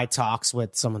my talks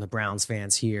with some of the Browns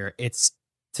fans here,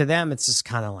 to them, it's just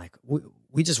kind of like,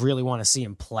 we just really want to see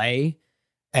him play.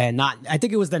 And I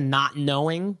think it was the not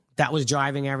knowing that was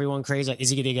driving everyone crazy. Like, is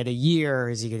he going to get a year?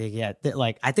 Is he going to get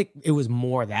I think it was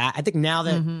more that. I think now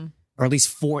that, or at least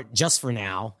for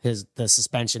now, the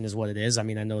suspension is what it is. I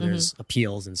know there's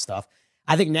appeals and stuff.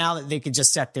 I think now that they could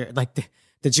just set their,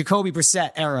 the Jacoby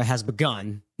Brissett era has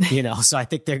begun, so I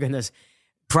think they're going to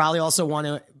probably also want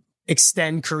to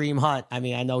extend Kareem Hunt. I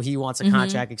know he wants a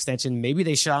contract extension. Maybe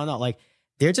they should, I don't know.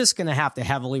 They're just going to have to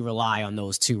heavily rely on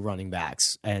those two running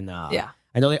backs. And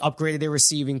I know they upgraded their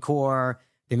receiving core.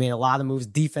 They made a lot of moves.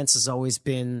 Defense has always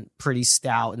been pretty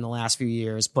stout in the last few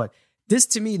years. But this,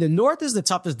 to me, the North is the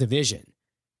toughest division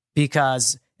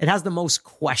because it has the most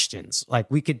questions.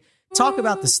 We could talk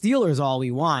about the Steelers all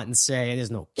we want and say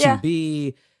there's no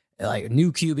QB,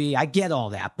 new QB. I get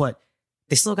all that. But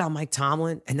they still got Mike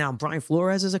Tomlin, and now Brian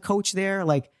Flores is a coach there.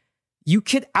 You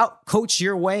could out-coach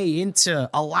your way into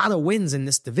a lot of wins in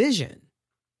this division.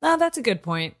 Oh, that's a good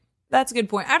point.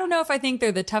 I don't know if I think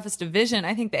they're the toughest division.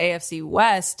 I think the AFC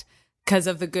West, because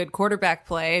of the good quarterback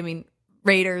play.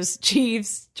 Raiders,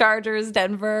 Chiefs, Chargers,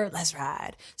 Denver, let's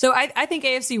ride. So I think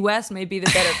AFC West may be the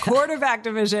better quarterback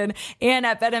division. And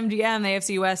at BetMGM,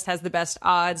 AFC West has the best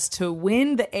odds to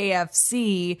win the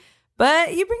AFC.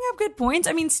 But you bring up good points.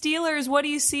 Steelers, what do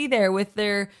you see there with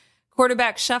their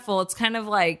quarterback shuffle? It's kind of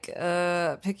like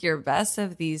pick your best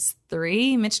of these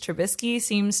three. Mitch Trubisky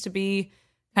seems to be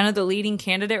kind of the leading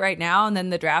candidate right now, and then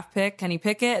the draft pick, Kenny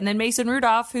Pickett, and then Mason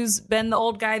Rudolph, who's been the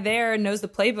old guy there and knows the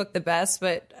playbook the best.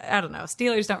 But I don't know.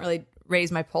 Steelers don't really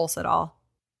raise my pulse at all.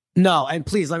 No, and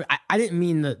please, I didn't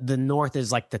mean the North is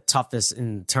the toughest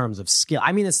in terms of skill.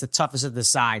 It's the toughest to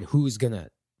decide who's going to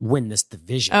win this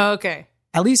division. Oh, okay.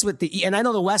 At least with and I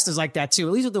know the West is like that too.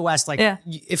 At least with the West,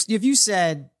 if you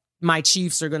said my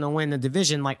Chiefs are going to win the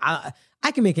division,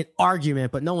 I can make an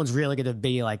argument, but no one's really going to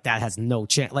be that has no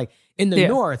chance. In the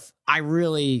North, I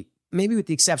really, maybe with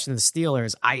the exception of the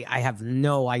Steelers, I have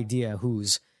no idea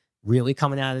who's really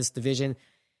coming out of this division.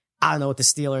 I don't know what the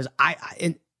Steelers,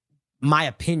 in my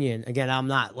opinion, again, I'm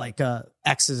not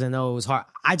X's and O's hard.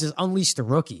 I just unleashed the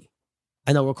rookie.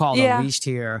 I know we're called unleashed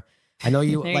here. I know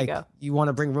you you want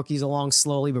to bring rookies along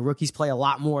slowly, but rookies play a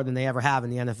lot more than they ever have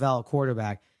in the NFL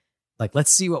quarterback.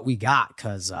 Let's see what we got,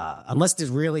 because unless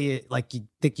there's really, you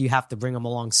think you have to bring them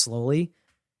along slowly,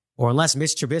 or unless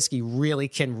Mitch Trubisky really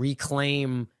can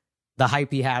reclaim, the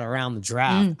hype he had around the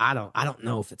draft. I don't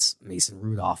know if it's Mason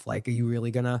Rudolph. Like, are you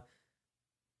really gonna?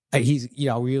 He's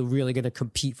really gonna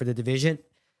compete for the division.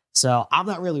 So I'm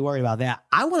not really worried about that.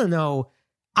 I want to know.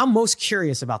 I'm most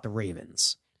curious about the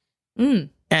Ravens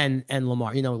and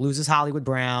Lamar. Loses Hollywood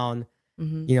Brown.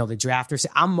 The drafters.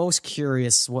 I'm most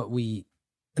curious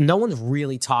no one's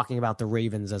really talking about the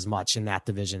Ravens as much in that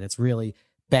division. It's really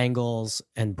Bengals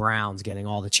and Browns getting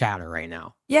all the chatter right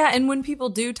now. Yeah, and when people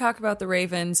do talk about the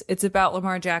Ravens, it's about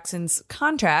Lamar Jackson's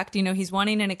contract. He's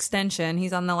wanting an extension.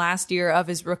 He's on the last year of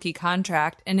his rookie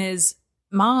contract, and his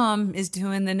mom is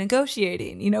doing the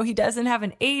negotiating. He doesn't have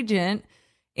an agent,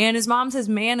 and his mom's his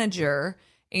manager.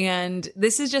 And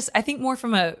this is just, I think, more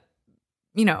from a,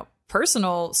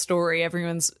 personal story.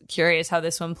 Everyone's curious how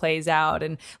this one plays out.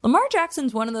 And Lamar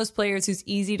Jackson's one of those players who's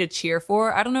easy to cheer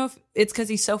for. I don't know if it's because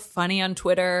he's so funny on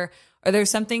Twitter or there's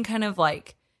something kind of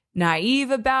like naive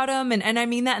about him. And I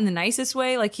mean that in the nicest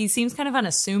way. Like, he seems kind of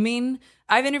unassuming.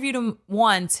 I've interviewed him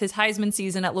once, his Heisman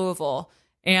season at Louisville.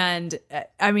 And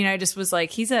I just was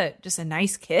like, he's just a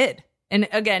nice kid. And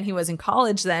again, he was in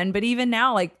college then, but even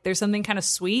now, like, there's something kind of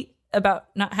sweet about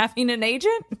not having an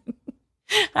agent.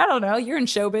 I don't know. You're in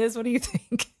showbiz. What do you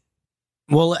think?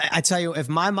 Well, I tell you, if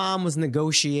my mom was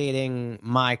negotiating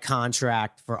my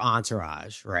contract for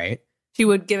Entourage, right? She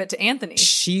would give it to Anthony.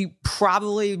 She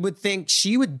probably would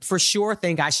for sure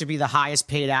think I should be the highest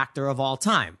paid actor of all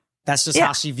time. That's just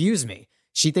how she views me.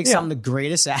 She thinks I'm the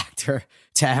greatest actor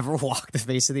to ever walk the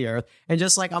face of the earth. And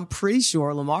just like, I'm pretty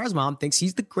sure Lamar's mom thinks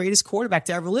he's the greatest quarterback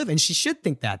to ever live. And she should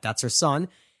think that. That's her son.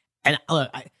 And look,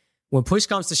 when push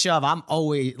comes to shove, I'm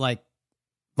always like,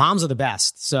 moms are the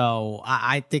best. So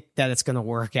I think that it's going to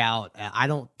work out. I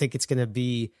don't think it's going to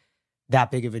be that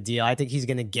big of a deal. I think he's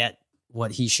going to get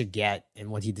what he should get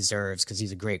and what he deserves because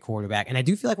he's a great quarterback. And I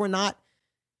do feel like we're not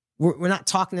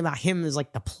talking about him as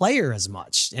like the player as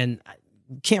much. And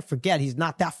can't forget, he's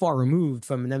not that far removed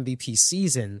from an MVP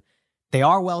season. They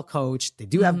are well coached. They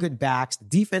do have good backs. The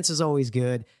defense is always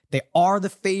good. They are the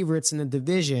favorites in the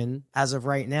division as of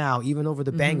right now, even over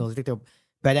the Bengals. I think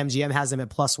BetMGM has them at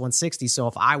plus 160. So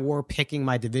if I were picking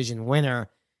my division winner,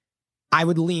 I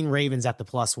would lean Ravens at the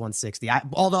plus 160.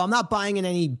 Although I'm not buying in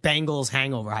any Bengals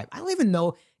hangover hype. I don't even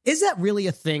know. Is that really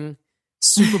a thing?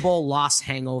 Super Bowl loss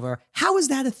hangover. How is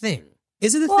that a thing?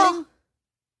 Is it a thing?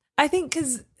 I think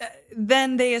because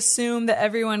then they assume that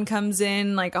everyone comes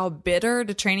in like all bitter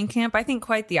to training camp. I think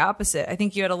quite the opposite. I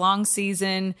think you had a long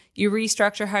season, you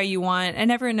restructure how you want,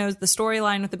 and everyone knows the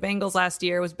storyline with the Bengals last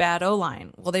year was bad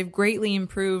O-line. Well, they've greatly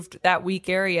improved that weak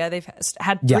area. They've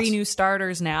had 3 new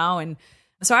starters now. And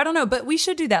so I don't know, but we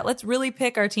should do that. Let's really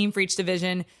pick our team for each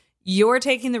division. You're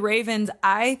taking the Ravens.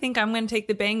 I think I'm going to take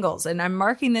the Bengals, and I'm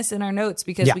marking this in our notes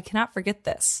because we cannot forget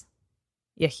this.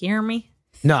 You hear me?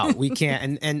 No, we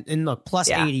can't. And look,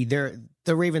 plus 80,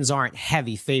 the Ravens aren't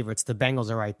heavy favorites. The Bengals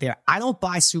are right there. I don't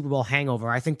buy Super Bowl hangover.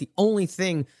 I think the only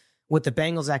thing with the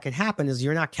Bengals that could happen is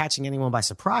you're not catching anyone by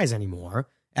surprise anymore.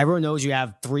 Everyone knows you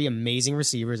have 3 amazing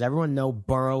receivers. Everyone knows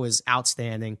Burrow is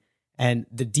outstanding. And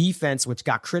the defense, which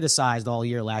got criticized all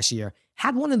year last year,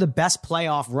 had one of the best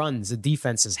playoff runs the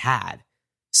defense has had.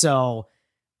 So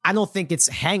I don't think it's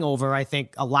hangover. I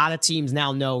think a lot of teams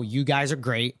now know you guys are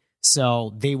great.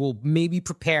 So they will maybe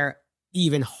prepare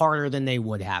even harder than they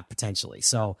would have potentially.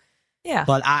 So, yeah.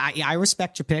 But I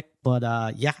respect your pick. But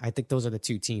I think those are the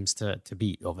 2 teams to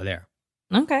beat over there.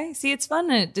 Okay. See, it's fun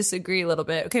to disagree a little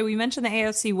bit. Okay, we mentioned the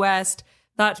AFC West,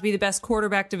 thought to be the best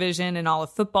quarterback division in all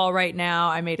of football right now.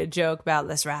 I made a joke about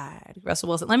let's ride, Russell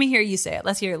Wilson. Let me hear you say it.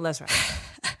 Let's hear it. Let's ride.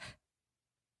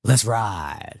 Let's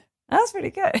ride. That was pretty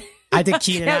good. I think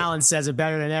Keenan Allen says it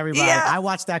better than everybody. Yeah. I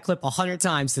watched that clip 100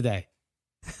 times today.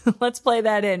 Let's play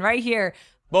that in right here.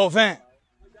 Both in.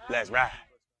 Let's ride.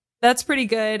 That's pretty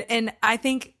good. And I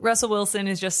think Russell Wilson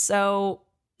is just so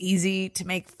easy to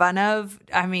make fun of.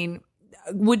 I mean,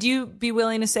 would you be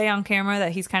willing to say on camera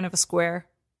that he's kind of a square?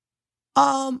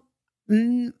 No,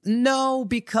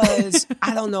 because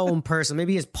I don't know him personally.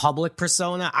 Maybe his public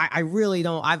persona. I really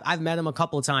don't. I've met him a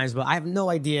couple of times, but I have no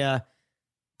idea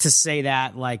to say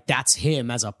that like that's him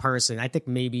as a person. I think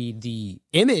maybe the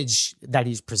image that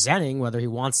he's presenting, whether he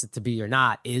wants it to be or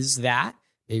not, is that.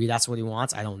 Maybe that's what he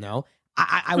wants. I don't know.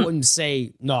 I wouldn't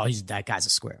say, no, that guy's a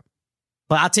square.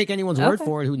 But I'll take anyone's word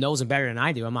for it who knows him better than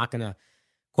I do. I'm not going to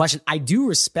question. I do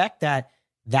respect that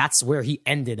that's where he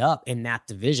ended up in that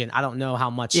division. I don't know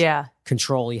how much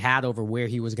control he had over where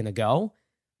he was going to go.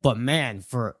 But man,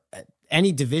 for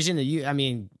any division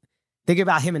that think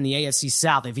about him in the AFC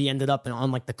South. If he ended up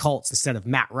on like the Colts instead of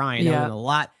Matt Ryan, it would have a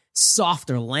lot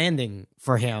softer landing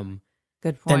for him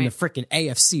than the freaking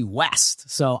AFC West.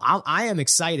 So I am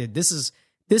excited. This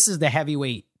is the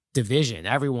heavyweight division.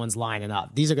 Everyone's lining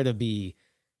up. These are going to be,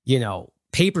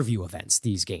 pay-per-view events,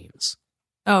 these games.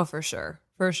 Oh, for sure.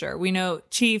 For sure. We know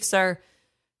Chiefs are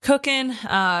cooking.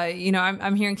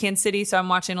 I'm here in Kansas City, so I'm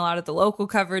watching a lot of the local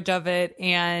coverage of it.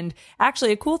 And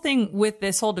actually, a cool thing with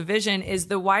this whole division is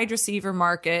the wide receiver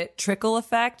market trickle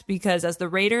effect, because as the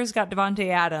Raiders got Davante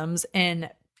Adams and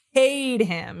paid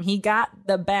him, he got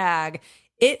the bag.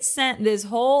 It sent this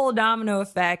whole domino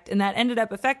effect, and that ended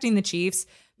up affecting the Chiefs,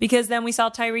 because then we saw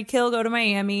Tyreek Hill go to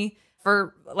Miami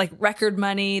for like record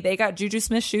money. They got Juju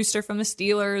Smith-Schuster from the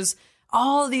Steelers.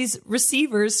 All these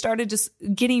receivers started just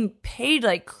getting paid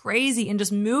like crazy and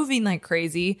just moving like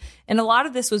crazy. And a lot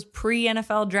of this was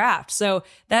pre-NFL draft. So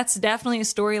that's definitely a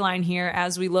storyline here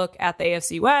as we look at the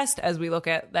AFC West, as we look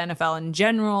at the NFL in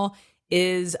general,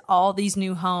 is all these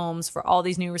new homes for all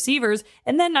these new receivers.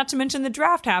 And then not to mention the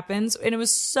draft happens, and it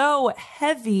was so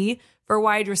heavy for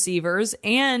wide receivers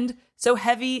and so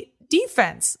heavy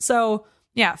defense. So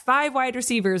yeah, 5 wide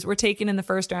receivers were taken in the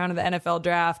first round of the NFL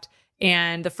draft,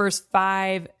 and the first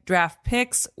 5 draft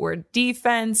picks were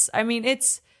defense. I mean,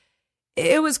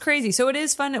 it was crazy. So it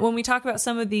is fun when we talk about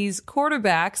some of these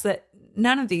quarterbacks that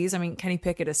none of these, I mean, Kenny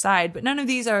Pickett aside, but none of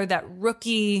these are that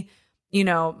rookie,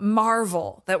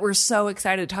 marvel that we're so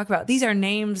excited to talk about. These are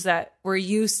names that we're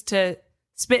used to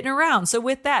spitting around. So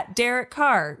with that, Derek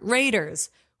Carr, Raiders,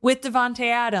 with Davante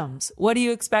Adams, what do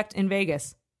you expect in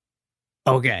Vegas?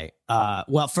 Okay.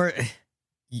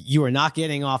 You are not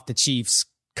getting off the Chiefs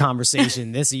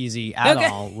conversation this easy at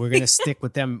all. We're going to stick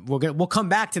with them. We'll come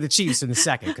back to the Chiefs in a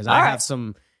second, because I have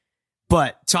some,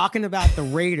 but talking about the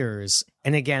Raiders,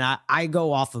 and again, I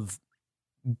go off of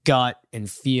gut and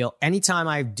feel. Anytime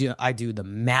I do the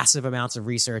massive amounts of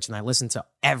research, and I listen to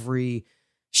every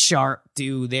sharp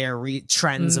do their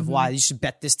trends of why you should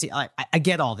bet this team. I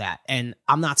get all that, and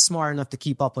I'm not smart enough to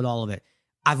keep up with all of it.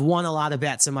 I've won a lot of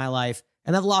bets in my life,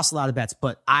 and I've lost a lot of bets,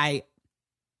 but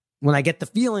when I get the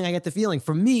feeling, I get the feeling.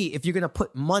 For me, if you're going to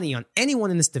put money on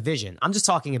anyone in this division, I'm just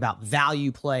talking about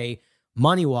value play,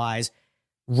 money-wise,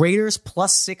 Raiders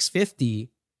plus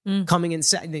 650 coming in.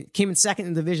 They came in second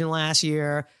in the division last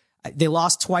year. They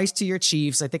lost twice to your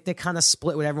Chiefs. I think they kind of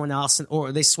split with everyone else,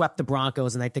 or they swept the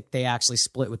Broncos, and I think they actually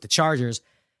split with the Chargers.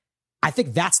 I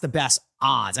think that's the best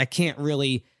odds. I can't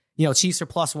really, Chiefs are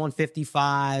plus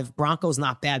 155. Broncos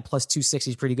not bad, plus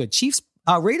 260 is pretty good.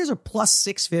 Raiders are plus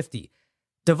 650.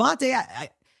 Davante,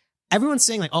 everyone's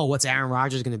saying like, oh, what's Aaron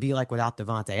Rodgers going to be like without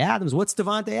Davante Adams? What's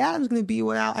Davante Adams going to be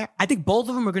without? I think both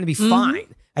of them are going to be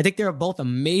fine. I think they're both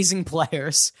amazing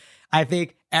players. I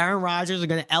think Aaron Rodgers are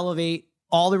going to elevate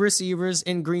all the receivers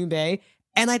in Green Bay.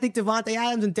 And I think Davante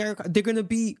Adams and Derek, they're going to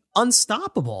be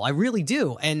unstoppable. I really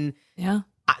do. And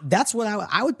that's what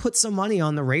I would put some money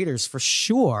on the Raiders for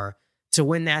sure to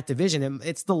win that division. And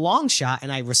it's the long shot,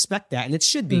 and I respect that, and it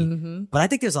should be. But I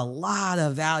think there's a lot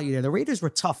of value there. The Raiders were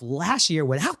tough last year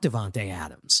without Davante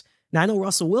Adams. Now, I know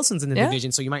Russell Wilson's in the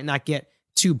division, so you might not get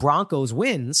 2 Broncos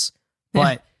wins,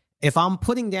 but if I'm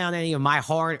putting down any of my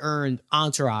hard-earned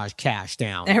entourage cash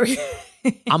down,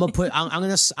 I would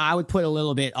put a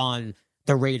little bit on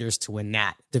the Raiders to win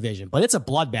that division. But it's a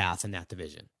bloodbath in that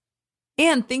division.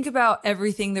 And think about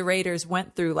everything the Raiders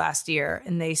went through last year,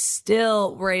 and they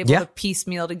still were able to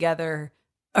piecemeal together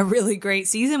a really great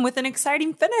season with an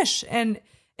exciting finish and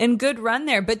good run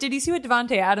there. But did you see what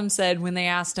Davante Adams said when they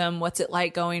asked him, what's it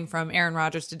like going from Aaron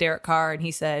Rodgers to Derek Carr? And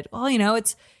he said, well,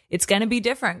 it's going to be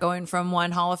different going from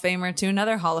one Hall of Famer to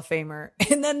another Hall of Famer.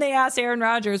 And then they asked Aaron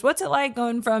Rodgers, what's it like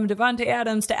going from Davante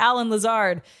Adams to Allen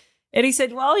Lazard? And he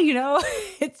said, well,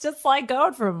 it's just like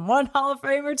going from one Hall of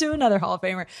Famer to another Hall of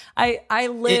Famer. I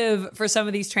live for some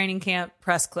of these training camp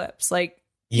press clips. Like,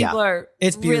 people are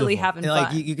really having fun.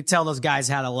 Like, you could tell those guys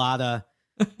had a lot of,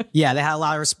 they had a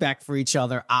lot of respect for each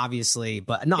other, obviously.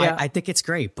 But no, I think it's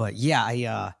great. But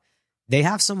they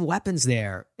have some weapons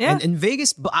there. Yeah. And in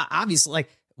Vegas, obviously, like,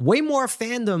 way more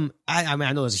fandom. I mean,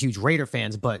 I know there's huge Raider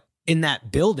fans, but in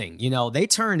that building, they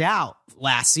turned out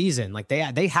last season. Like,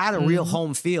 they had a real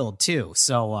home field too.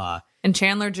 So and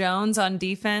Chandler Jones on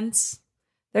defense,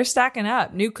 they're stacking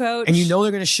up. New coach, and they're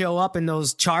going to show up in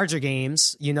those Charger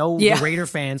games. The Raider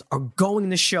fans are going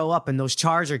to show up in those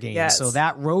Charger games. Yes. So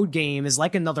that road game is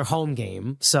like another home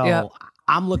game. So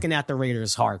I'm looking at the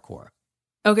Raiders hardcore.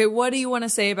 Okay, what do you want to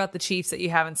say about the Chiefs that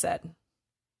you haven't said?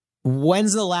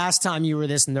 When's the last time you were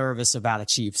this nervous about a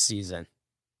Chiefs season?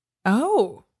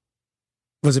 Oh.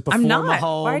 Was it before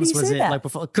Mahomes? Why do you say that? Like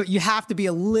before? You have to be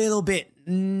a little bit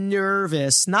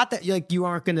nervous. Not that you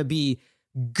aren't going to be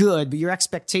good, but your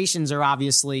expectations are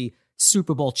obviously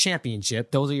Super Bowl championship.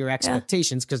 Those are your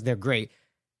expectations because they're great.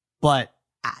 But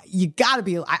you got to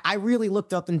be. I really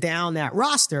looked up and down that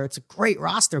roster. It's a great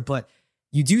roster, but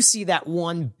you do see that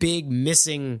one big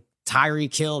missing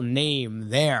Tyreek Hill name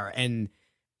there, and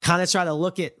kind of try to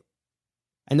look at,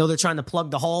 I know they're trying to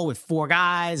plug the hole with 4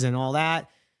 guys and all that.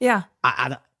 Yeah.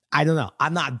 I don't know.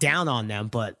 I'm not down on them,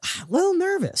 but I'm a little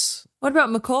nervous. What about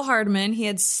McCole Hardman? He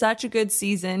had such a good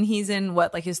season. He's in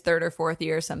his 3rd or 4th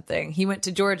year or something. He went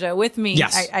to Georgia with me.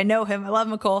 Yes. I know him. I love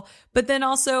McCole. But then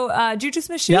also Juju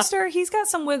Smith-Schuster, He's got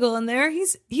some wiggle in there.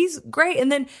 He's great.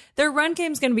 And then their run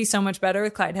game's going to be so much better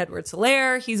with Clyde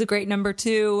Edwards-Helaire. He's a great number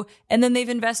 2. And then they've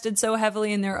invested so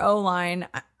heavily in their O-line.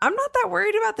 I'm not that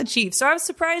worried about the Chiefs. So I was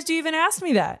surprised you even asked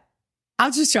me that. I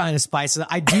was just trying to spice it up.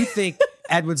 I do think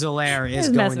Edwards-Helaire is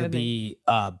going to be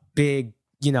a big,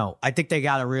 I think they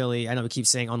got to really, I know we keep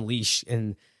saying unleash,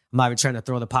 and I'm not even trying to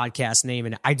throw the podcast name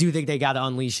in. I do think they got to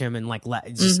unleash him and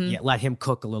let him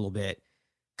cook a little bit.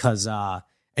 Cause, and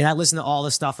I listened to all the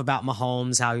stuff about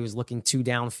Mahomes, how he was looking too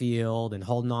downfield and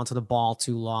holding on to the ball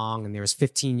too long. And there was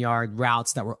 15-yard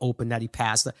routes that were open that he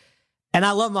passed. And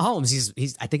I love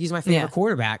Mahomes. I think he's my favorite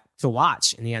quarterback to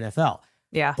watch in the NFL.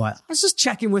 Yeah. But I was just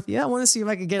checking with you. I want to see if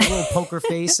I could get a little poker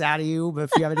face out of you, but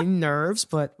if you have any nerves.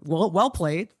 But well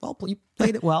played. You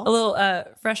played it well. A little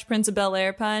Fresh Prince of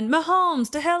Bel-Air pun. Mahomes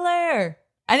to Helaire.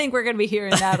 I think we're going to be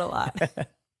hearing that a lot.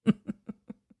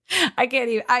 I can't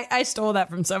even. I stole that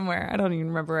from somewhere. I don't even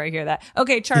remember where I hear that.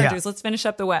 Okay, Chargers. Let's finish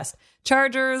up the West.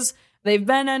 Chargers. They've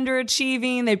been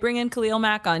underachieving. They bring in Khalil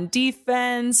Mack on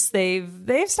defense. They've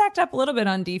stacked up a little bit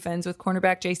on defense with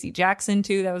cornerback J.C. Jackson,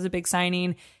 too. That was a big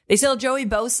signing. They still have Joey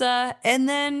Bosa and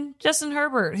then Justin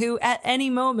Herbert, who at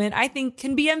any moment I think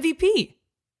can be MVP.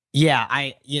 Yeah,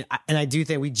 I do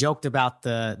think we joked about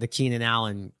the Keenan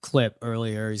Allen clip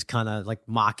earlier. He's kind of like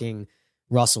mocking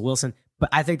Russell Wilson, but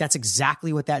I think that's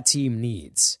exactly what that team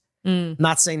needs. I'm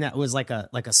not saying that was like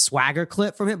a swagger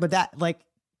clip from him, but that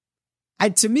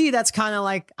to me, that's kind of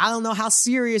like, I don't know how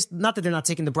serious, not that they're not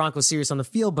taking the Broncos serious on the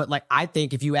field, but like, I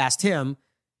think if you asked him,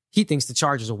 he thinks the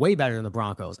Chargers are way better than the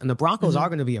Broncos. And the Broncos are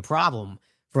going to be a problem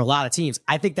for a lot of teams.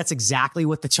 I think that's exactly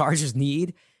what the Chargers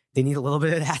need. They need a little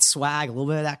bit of that swag, a little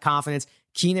bit of that confidence.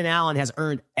 Keenan Allen has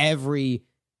earned every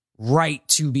right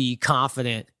to be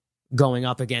confident going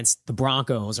up against the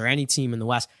Broncos or any team in the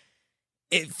West.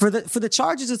 For the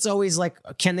Chargers, it's always like,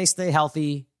 can they stay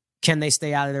healthy? Can they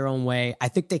stay out of their own way? I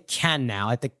think they can now.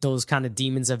 I think those kind of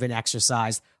demons have been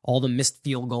exercised. All the missed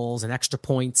field goals and extra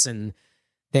points and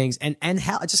things. And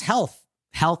just health.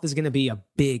 Health is going to be a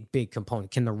big, big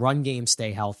component. Can the run game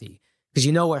stay healthy? Because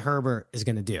you know what Herbert is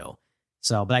going to do.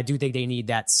 So, but I do think they need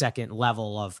that second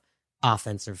level of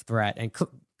offensive threat. And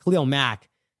Khalil Mack,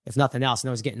 if nothing else, I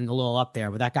know he's getting a little up there,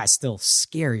 but that guy's still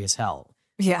scary as hell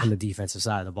on the defensive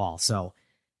side of the ball. So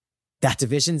that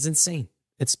division's insane.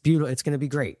 It's beautiful. It's going to be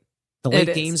great. The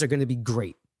late games are going to be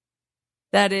great.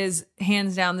 That is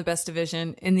hands down the best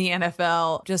division in the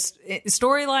NFL. Just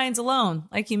storylines alone,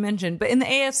 like you mentioned. But in the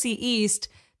AFC East,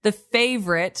 the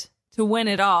favorite to win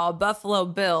it all, Buffalo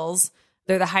Bills,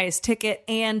 they're the highest ticket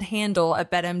and handle at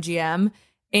BetMGM.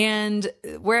 And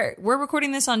we're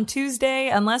recording this on Tuesday.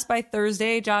 Unless by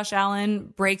Thursday, Josh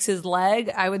Allen breaks his leg,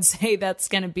 I would say that's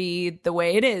going to be the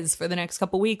way it is for the next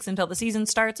couple weeks until the season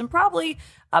starts and probably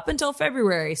up until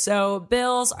February. So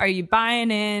Bills, are you buying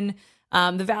in?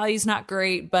 The value's not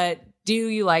great, but do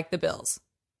you like the Bills?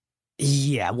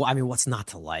 Yeah. Well, I mean, what's not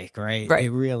to like, right? Right.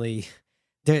 It really,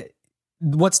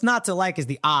 what's not to like is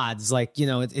the odds. Like,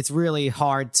 it's really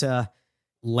hard to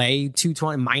lay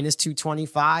 220 minus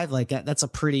 225. Like that's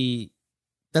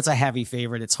a heavy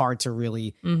favorite. It's hard to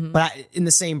really, but in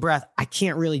the same breath, I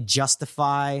can't really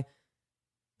justify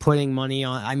putting money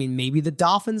on. I mean, maybe the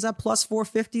Dolphins at plus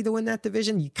 450 to win that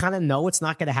division. You kind of know it's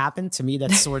not going to happen. To me,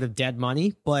 that's sort of dead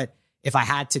money. But if I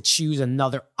had to choose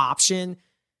another option,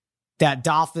 that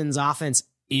Dolphins offense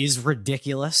is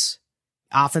ridiculous.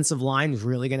 Offensive line is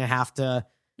really going to have to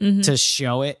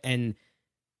show it. And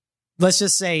let's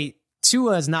just say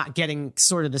Tua is not getting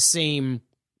sort of the same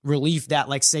relief that,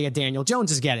 like, say, a Daniel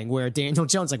Jones is getting, where Daniel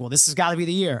Jones, like, well, this has got to be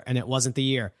the year, and it wasn't the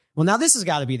year. Well, now this has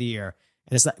got to be the year.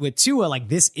 And it's like, with Tua, like,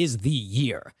 this is the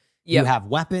year. Yep. You have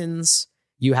weapons,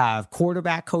 you have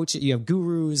quarterback coaches, you have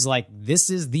gurus, like,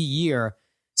 this is the year.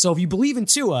 So if you believe in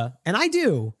Tua, and I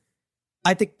do,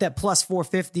 I think that plus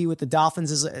 450 with the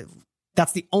Dolphins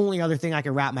that's the only other thing I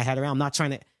can wrap my head around. I'm not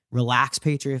trying to relax,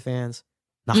 Patriot fans.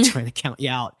 Not trying to count you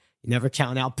out. You never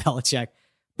count out Belichick.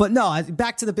 But no,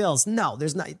 back to the Bills. No,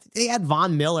 there's not. They had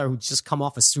Von Miller, who just come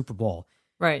off a Super Bowl.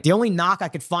 Right. The only knock I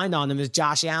could find on him is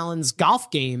Josh Allen's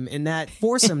golf game in that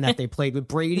foursome that they played with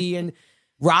Brady and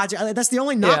Roger. That's the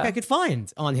only knock I could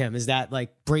find on him, is that,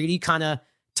 like, Brady kind of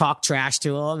talked trash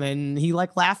to him and he,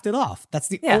 like, laughed it off. That's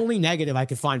the only negative I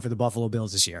could find for the Buffalo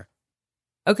Bills this year.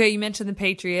 Okay, you mentioned the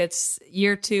Patriots,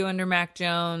 year 2 under Mac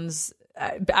Jones.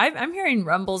 I'm hearing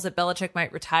rumbles that Belichick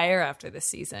might retire after this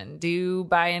season. Do you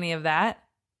buy any of that?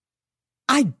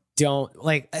 I don't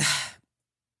like.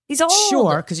 He's old.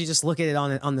 Sure, because you just look at it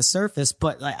on the surface.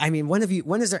 But like, I mean, when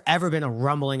has there ever been a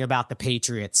rumbling about the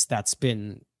Patriots that's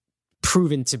been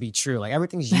proven to be true? Like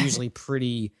everything's usually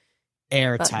pretty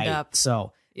airtight.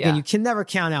 So and you can never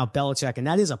count out Belichick, and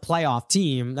that is a playoff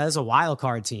team. That is a wild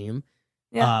card team.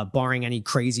 Yeah. Barring any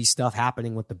crazy stuff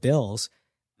happening with the Bills,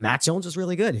 Mac Jones is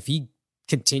really good. If he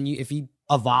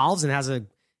evolves and has a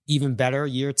even better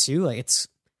year 2, like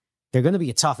they're going to be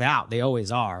a tough out. They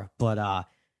always are. But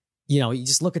you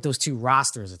just look at those 2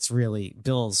 rosters. It's really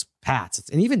Bills, Pats,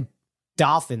 and even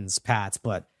Dolphins, Pats.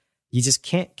 But you just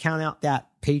can't count out that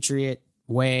Patriot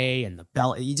way and the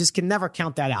belt. You just can never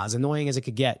count that out. As annoying as it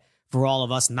could get for all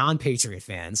of us non-Patriot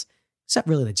fans, except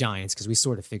really the Giants, because we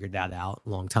sort of figured that out a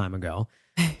long time ago.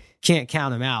 Can't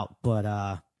count them out.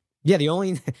 But the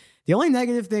only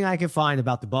negative thing I could find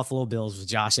about the Buffalo Bills was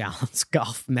Josh Allen's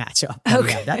golf matchup. Okay.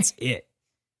 Yeah, that's it.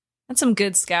 That's some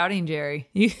good scouting, Jerry.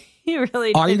 You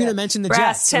really are you going to mention the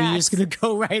Jets? Are you just going to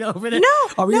go right over there? No.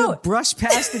 Are we going to brush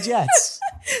past the Jets?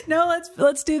 No,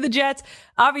 let's do the Jets.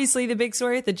 Obviously, the big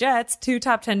story at the Jets, 2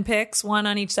 top 10 picks, 1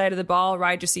 on each side of the ball.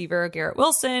 Wide receiver Garrett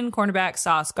Wilson, cornerback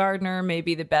Sauce Gardner,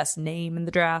 maybe the best name in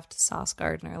the draft, Sauce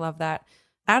Gardner. I love that.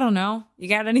 I don't know. You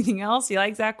got anything else? You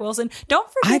like Zach Wilson?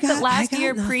 Don't forget that last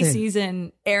year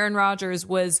preseason, Aaron Rodgers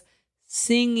was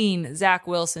singing Zach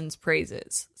Wilson's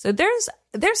praises. So there's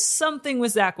something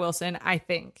with Zach Wilson, I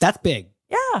think. That's big.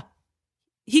 Yeah.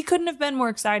 He couldn't have been more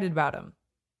excited about him.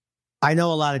 I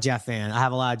know a lot of Jet fans. I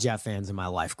have a lot of Jet fans in my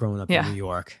life growing up in New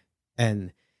York.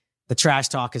 And the trash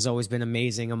talk has always been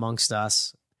amazing amongst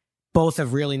us. Both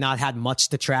have really not had much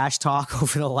to trash talk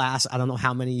over the last, I don't know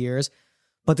how many years.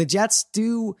 But the Jets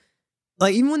do,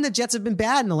 like, even when the Jets have been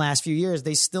bad in the last few years,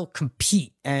 they still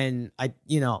compete. And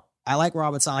I like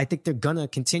Robert Saleh. I think they're going to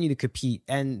continue to compete.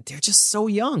 And they're just so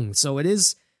young. So it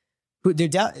is, I think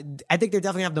they're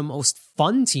definitely have the most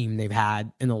fun team they've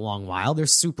had in a long while. They're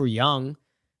super young.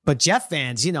 But Jet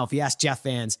fans, if you ask Jet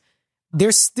fans,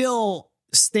 they're still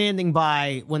standing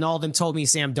by when all of them told me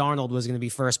Sam Darnold was going to be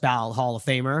first ballot Hall of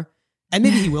Famer. And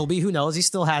maybe he will be. Who knows? He's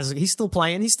still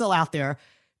playing. He's still out there.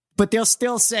 But they'll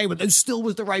still say, but it still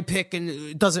was the right pick and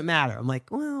it doesn't matter. I'm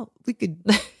like, well,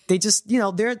 they just,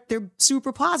 they're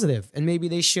super positive and maybe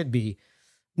they should be.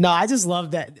 No, I just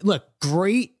love that. Look,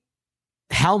 great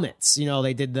helmets.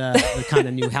 They did the kind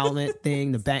of new helmet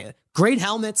thing, great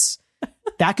helmets.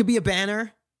 That could be a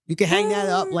banner. You could hang that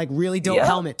up like really dope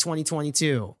helmet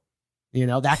 2022.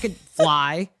 That could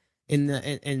fly in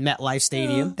MetLife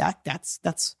Stadium.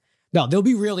 That's. No, they'll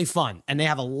be really fun, and they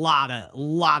have a lot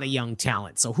of young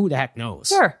talent. So who the heck knows?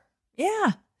 Sure,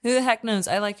 yeah, who the heck knows?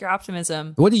 I like your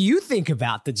optimism. What do you think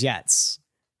about the Jets?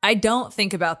 I don't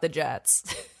think about the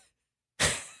Jets.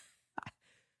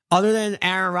 Other than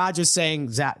Aaron Rodgers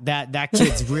saying that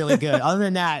kid's really good. Other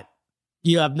than that,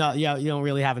 you don't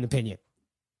really have an opinion.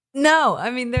 No,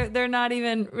 I mean they're not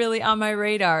even really on my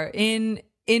radar.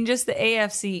 In just the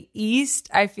AFC East,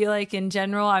 I feel like in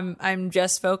general, I'm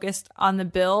just focused on the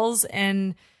Bills.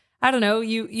 And I don't know,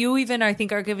 you even, I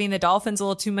think, are giving the Dolphins a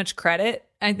little too much credit.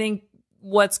 I think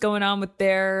what's going on with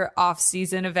their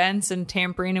off-season events and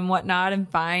tampering and whatnot and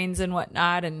fines and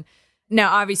whatnot. And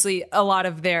now, obviously, a lot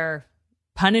of their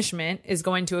punishment is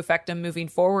going to affect them moving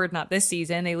forward. Not this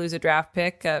season. They lose a draft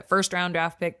pick, a first-round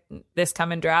draft pick this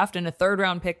coming draft, and a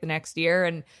third-round pick the next year.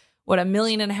 And what, $1.5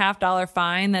 million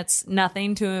fine? That's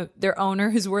nothing to their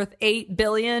owner who's worth $8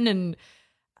 billion. And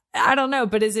I don't know,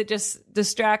 but is it just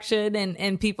distraction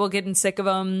and people getting sick of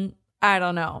them? I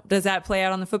don't know. Does that play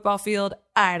out on the football field?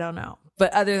 I don't know.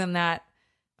 But other than that,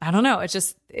 I don't know.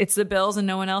 It's the Bills and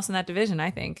no one else in that division,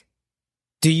 I think.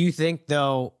 Do you think,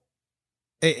 though,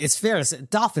 it's fair to say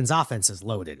Dolphins offense is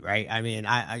loaded, right? I mean,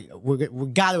 we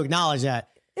got to acknowledge that.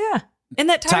 Yeah. And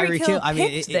that Tyreek Hill,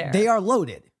 they are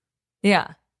loaded.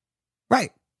 Yeah.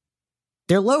 Right.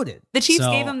 They're loaded. The Chiefs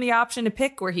gave him the option to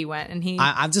pick where he went, and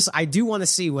I do want to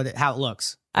see how it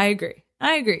looks. I agree.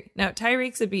 No,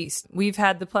 Tyreek's a beast. We've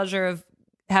had the pleasure of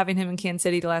having him in Kansas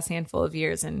City the last handful of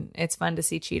years, and it's fun to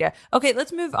see Cheetah. Okay,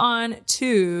 let's move on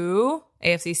to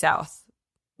AFC South,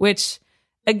 which,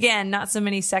 again, not so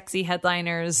many sexy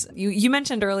headliners. You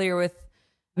mentioned earlier with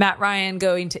Matt Ryan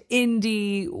going to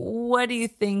Indy. What do you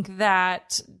think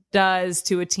that does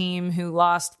to a team who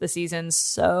lost the season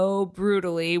so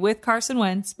brutally with Carson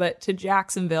Wentz, but to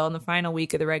Jacksonville in the final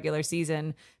week of the regular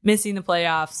season, missing the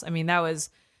playoffs? I mean, that was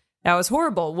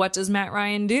horrible. What does Matt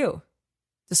Ryan do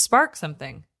to spark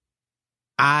something?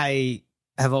 I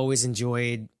have always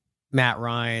enjoyed Matt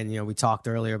Ryan, we talked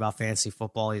earlier about fantasy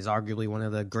football. He's arguably one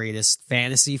of the greatest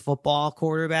fantasy football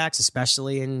quarterbacks,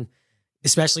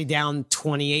 especially down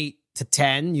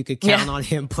 28-10. You could count on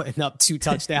him putting up 2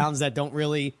 touchdowns that don't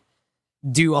really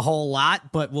do a whole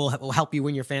lot, but will help you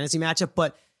win your fantasy matchup.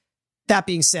 But that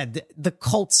being said, the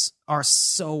Colts are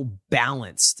so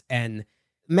balanced, and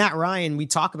Matt Ryan, we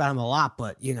talk about him a lot,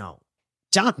 but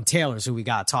Jonathan Taylor's who we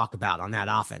got to talk about on that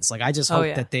offense. Like, I just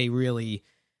hope that they really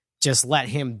just let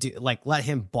him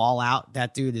ball out.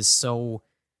 That dude is so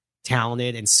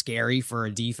talented and scary for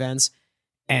a defense.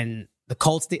 And the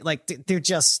Colts, they're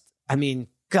just, I mean,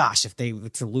 gosh, if they were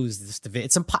to lose this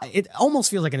division, it almost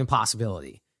feels like an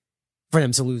impossibility for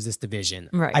them to lose this division.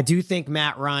 Right. I do think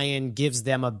Matt Ryan gives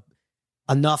them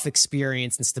enough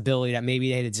experience and stability that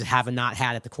maybe they just have not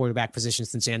had at the quarterback position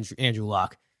since Andrew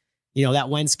Luck. That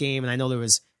Wentz game, and I know there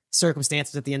was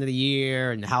circumstances at the end of the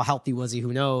year and how healthy was he,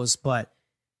 who knows. But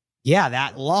yeah,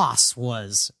 that loss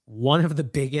was one of the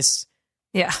biggest.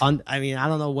 Yeah. I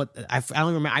don't know what, I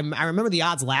don't remember. I remember the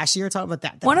odds last year talking about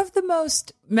that. One of the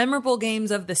most memorable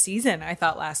games of the season, I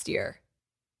thought, last year.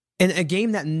 And a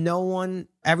game that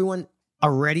everyone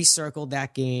already circled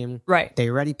that game. Right. They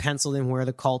already penciled in where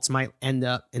the Colts might end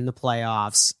up in the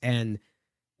playoffs. And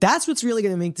that's what's really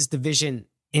going to make this division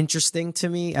interesting to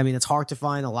me. I mean, it's hard to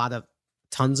find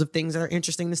tons of things that are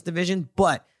interesting in this division,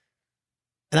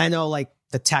 and I know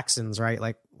the Texans, right?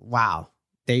 Wow,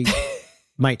 they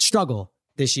might struggle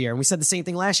this year. And we said the same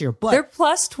thing last year, but they're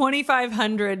plus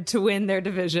 2,500 to win their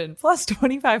division. Plus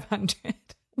 2,500.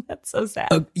 That's so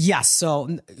sad. Yes.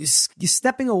 So you're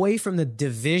stepping away from the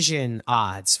division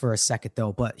odds for a second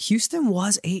though, but Houston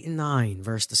was 8-9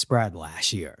 versus the spread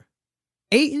last year.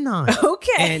 8-9.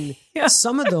 Okay. And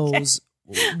some of those,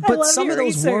 but some of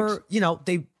those research.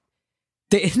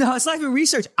 They no, it's not even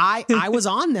research. I was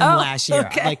on them last year.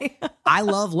 Okay. I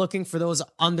love looking for those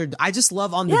I just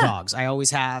love underdogs. I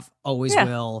always have, always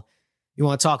will. You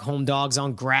want to talk home dogs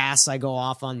on grass? I go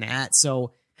off on that.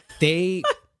 So they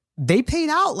paid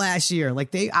out last year.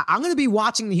 I'm going to be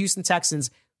watching the Houston Texans.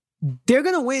 They're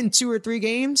going to win 2 or 3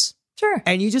 games. Sure.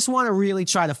 And you just want to really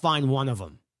try to find one of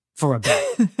them for a bet.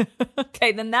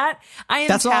 Okay, then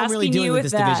that's all I'm really doing with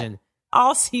this division.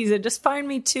 All season. Just find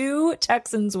me 2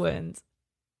 Texans wins.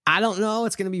 I don't know.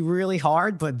 It's going to be really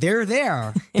hard, but they're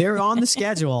there. They're on the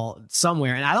schedule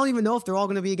somewhere. And I don't even know if they're all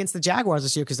going to be against the Jaguars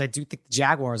this year, because I do think the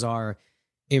Jaguars are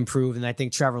improved. And I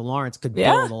think Trevor Lawrence could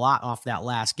build a lot off that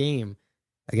last game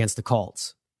against the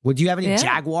Colts. Would you have any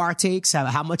Jaguar takes?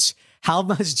 How much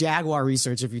Jaguar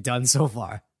research have you done so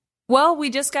far? Well, we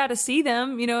just got to see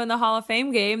them, in the Hall of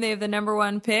Fame game. They have the number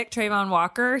 1 pick, Trayvon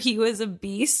Walker. He was a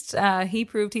beast. He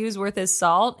proved he was worth his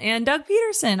salt. And Doug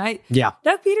Peterson.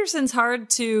 Doug Peterson's hard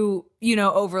to,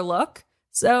 overlook.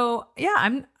 So, yeah,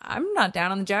 I'm not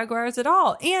down on the Jaguars at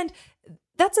all. And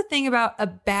that's the thing about a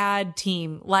bad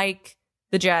team like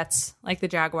the Jets, like the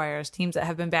Jaguars, teams that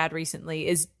have been bad recently,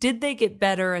 is did they get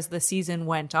better as the season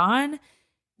went on?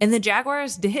 And the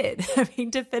Jaguars did. I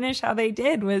mean, to finish how they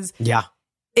did was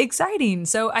exciting.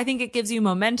 So I think it gives you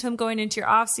momentum going into your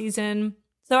off season.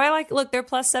 So they're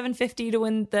plus 750 to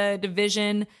win the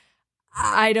division.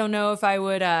 I don't know if I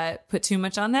would put too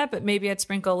much on that, but maybe I'd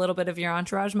sprinkle a little bit of your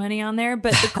entourage money on there.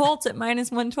 But the Colts at minus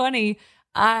 120,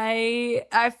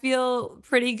 I feel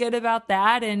pretty good about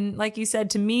that. And like you said,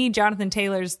 to me, Jonathan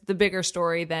Taylor's the bigger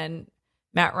story than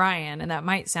Matt Ryan. And that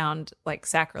might sound like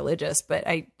sacrilegious, but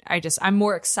I'm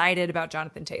more excited about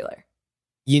Jonathan Taylor.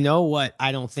 You know what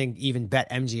I don't think even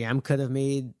BetMGM could have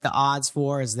made the odds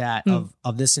for is that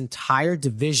of this entire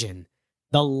division,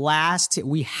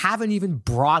 we haven't even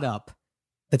brought up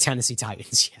the Tennessee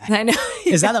Titans yet. I know.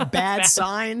 Is that a bad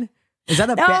sign? Is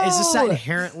that is this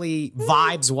inherently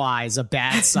vibes-wise a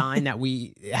bad sign that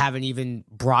we haven't even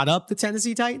brought up the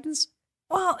Tennessee Titans?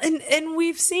 Well, and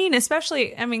we've seen,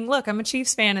 especially, look, I'm a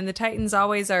Chiefs fan and the Titans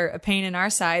always are a pain in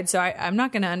our side, so I'm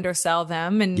not going to undersell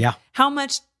them. And how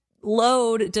much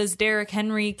load does Derrick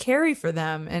Henry carry for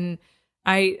them? And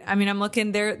I'm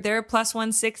looking, they're plus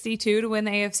 162 to win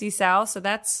the AFC South. So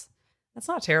that's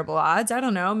not terrible odds. I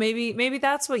don't know. Maybe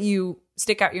that's what you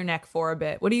stick out your neck for a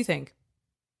bit. What do you think?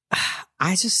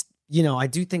 I just, I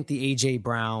do think the AJ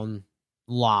Brown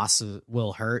loss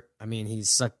will hurt. I mean,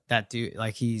 he's such that dude.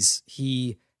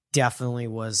 He definitely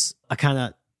was a kind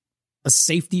of a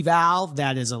safety valve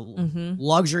that is a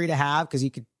luxury to have, because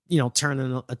he could, turn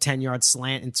a 10-yard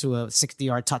slant into a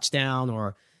 60-yard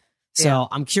touchdown So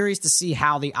I'm curious to see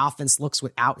how the offense looks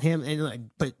without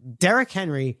him. But Derrick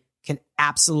Henry can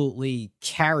absolutely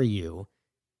carry you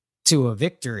to a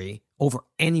victory over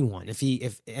anyone.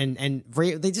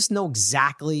 They just know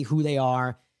exactly who they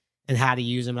are and how to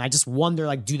use them. And I just wonder,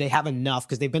 like, do they have enough?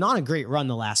 Because they've been on a great run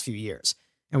the last few years.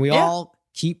 And we all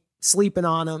keep sleeping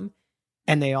on them.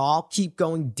 And they all keep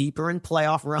going deeper in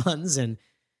playoff runs and,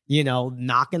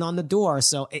 knocking on the door.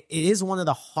 So it is one of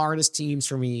the hardest teams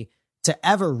for me to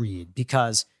ever read,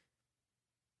 because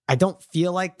I don't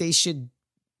feel like they should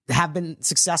have been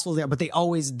successful there, but they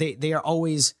are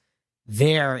always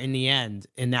there in the end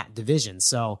in that division.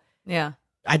 So yeah,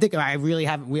 I think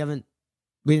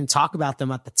we didn't talk about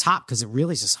them at the top, because it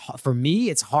really is just, for me,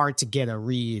 it's hard to get a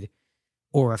read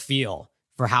or a feel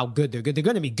for how good they're good. They're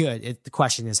going to be good. The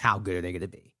question is, how good are they going to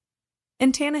be?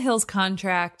 And Tannehill's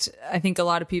contract, I think a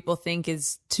lot of people think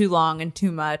is too long and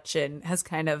too much, and has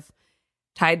kind of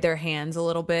tied their hands a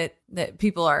little bit. That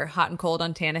people are hot and cold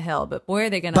on Tannehill, but boy, are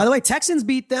they going to... By the way, Texans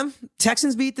beat them.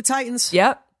 Texans beat the Titans.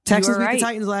 Yep. Texans beat the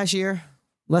Titans last year.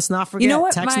 Let's not forget. You know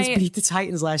what? Texans beat the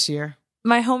Titans last year.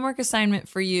 My homework assignment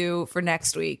for you for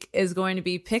next week is going to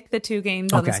be pick the 2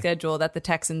 games on the schedule that the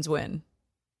Texans win.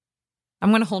 I'm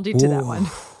going to hold you to that one.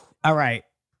 All right.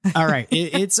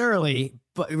 It's early,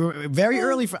 but very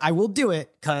early. I will do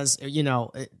it, because,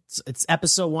 it's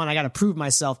episode 1. I got to prove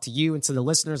myself to you and to the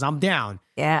listeners. I'm down.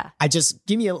 Yeah. I just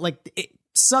give me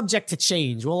subject to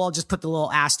change. We'll all just put the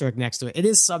little asterisk next to it. It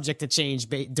is subject to change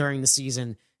during the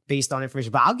season based on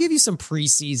information, but I'll give you some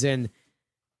preseason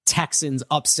Texans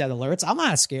upset alerts. I'm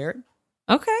not scared.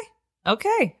 Okay.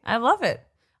 I love it.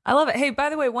 Hey, by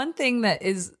the way, one thing that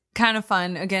is kind of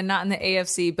fun, again, not in the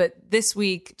AFC, but this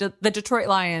week, the Detroit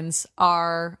Lions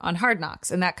are on Hard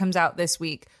Knocks, and that comes out this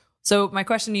week. So my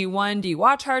question to you, 1, do you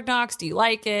watch Hard Knocks? Do you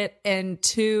like it? And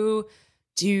 2,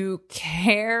 do you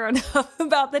care enough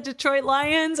about the Detroit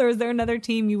Lions, or is there another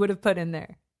team you would have put in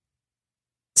there?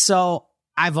 So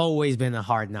I've always been a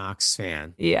Hard Knocks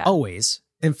fan. Yeah. Always.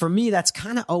 And for me, that's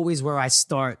kind of always where I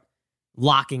start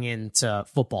locking into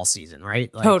football season,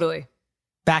 right? Like, totally.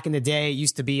 Back in the day, it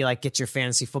used to be like, get your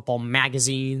fantasy football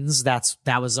magazines. That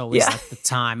was always like the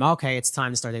time. Okay, it's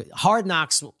time to start it. Hard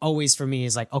Knocks always for me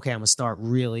is like, okay, I'm going to start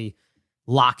really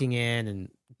locking in and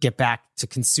get back to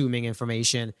consuming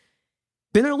information.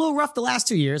 Been a little rough the last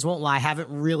 2 years, won't lie. Haven't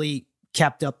really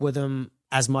kept up with them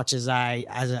as much as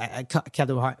I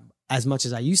kept up as much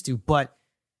as I used to. But,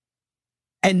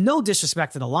 and no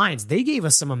disrespect to the Lions, they gave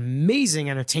us some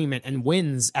amazing entertainment and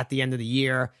wins at the end of the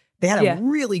year. They had a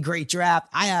really great draft.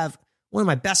 I have one of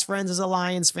my best friends is a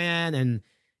Lions fan, and,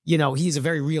 he's a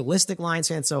very realistic Lions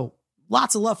fan. So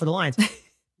lots of love for the Lions.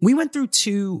 We went through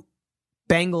 2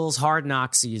 Bengals Hard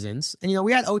Knock seasons, and,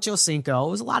 we had Ocho Cinco.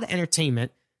 It was a lot of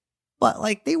entertainment, but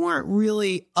like, they weren't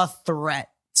really a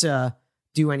threat to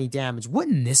do any damage.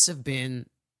 Wouldn't this have been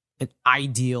an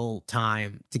ideal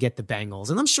time to get the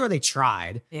Bengals? And I'm sure they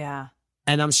tried. Yeah.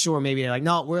 And I'm sure maybe they're like,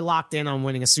 no, we're locked in on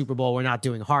winning a Super Bowl. We're not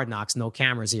doing Hard Knocks. No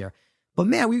cameras here. But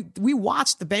man, we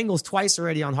watched the Bengals twice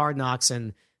already on Hard Knocks,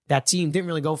 and that team didn't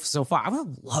really go so far. I would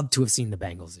have loved to have seen the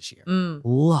Bengals this year.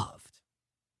 Loved.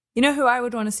 You know who I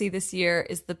would want to see this year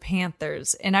is the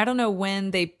Panthers. And I don't know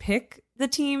when they pick the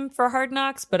team for Hard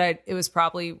Knocks, but it was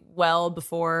probably well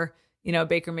before,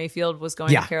 Baker Mayfield was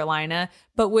going to Carolina.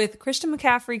 But with Christian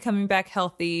McCaffrey coming back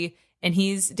healthy, and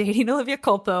he's dating Olivia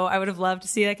Culpo, I would have loved to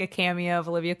see like a cameo of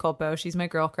Olivia Culpo. She's my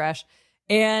girl crush.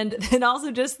 And then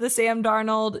also just the Sam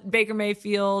Darnold, Baker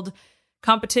Mayfield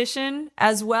competition,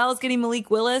 as well as getting Malik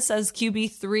Willis as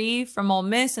QB3 from Ole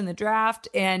Miss in the draft.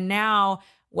 And now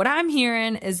what I'm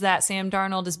hearing is that Sam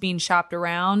Darnold is being shopped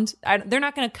around. They're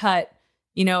not going to cut,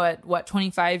 a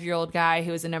 25-year-old guy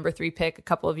who was a number 3 pick a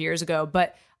couple of years ago.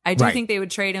 But I do think they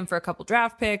would trade him for a couple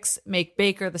draft picks, make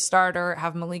Baker the starter,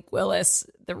 have Malik Willis,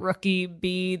 the rookie,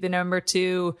 be the number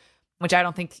 2, which I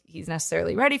don't think he's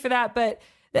necessarily ready for that. But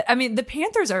the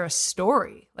Panthers are a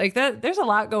story like that. There's a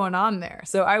lot going on there.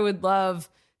 So I would love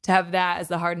to have that as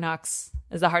the Hard Knocks,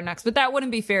 but that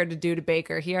wouldn't be fair to do to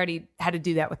Baker. He already had to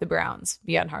do that with the Browns.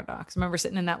 Be on Hard Knocks. Remember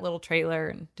sitting in that little trailer,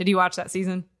 and did you watch that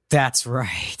season? That's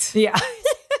right. Yeah.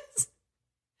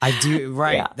 I do.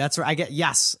 Right. Yeah. That's right.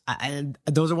 Yes. And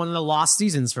those are one of the lost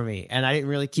seasons for me. And I didn't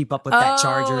really keep up with that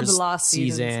Chargers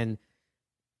season.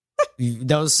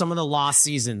 Those some of the lost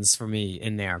seasons for me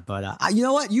in there. But you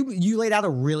know what? You laid out a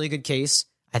really good case.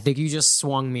 I think you just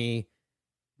swung me.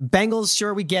 Bengals,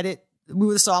 sure, we get it. We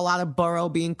would have saw a lot of Burrow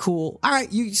being cool. All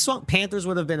right, you swung. Panthers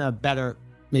would have been a better,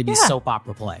 maybe soap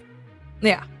opera play.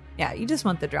 Yeah. Yeah. You just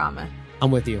want the drama. I'm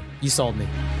with you. You sold me.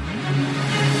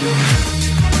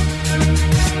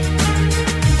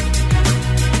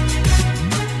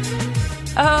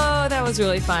 Oh, that was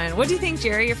really fun. What do you think,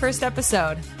 Jerry? Your first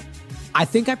episode? I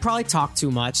think I probably talk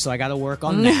too much, so I got to work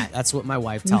on that. That's what my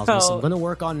wife tells me. So I'm going to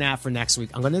work on that for next week.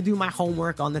 I'm going to do my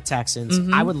homework on the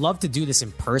Texans. I would love to do this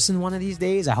in person one of these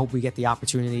days. I hope we get the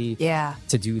opportunity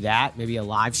to do that. Maybe a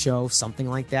live show, something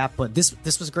like that. But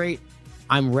this was great.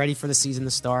 I'm ready for the season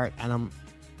to start, and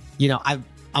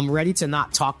I'm ready to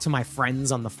not talk to my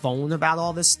friends on the phone about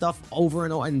all this stuff over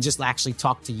and over, and just actually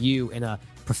talk to you in a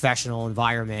professional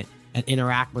environment and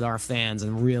interact with our fans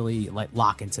and really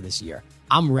lock into this year.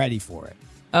 I'm ready for it.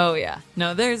 Oh yeah.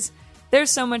 No, there's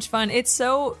so much fun. It's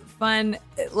so fun.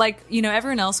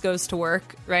 Everyone else goes to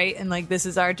work, right? And this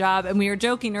is our job. And we were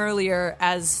joking earlier,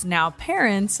 as now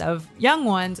parents of young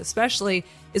ones, especially,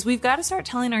 is we've got to start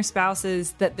telling our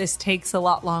spouses that this takes a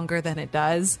lot longer than it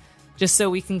does, just so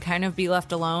we can kind of be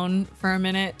left alone for a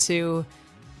minute to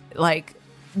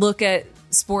look at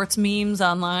sports memes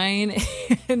online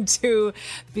and to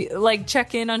be,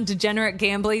 check in on degenerate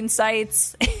gambling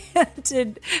sites. I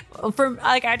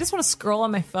just want to scroll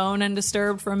on my phone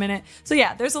undisturbed for a minute. So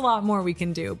yeah, there's a lot more we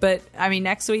can do. But I mean,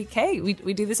 next week, hey, we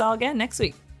do this all again next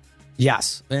week.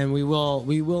 Yes, and we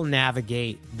will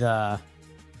navigate the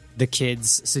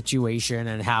kids' situation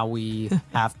and how we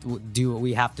have to do what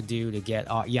we have to do to get.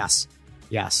 Yes,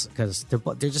 because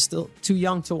they're just still too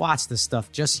young to watch this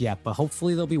stuff just yet. But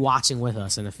hopefully they'll be watching with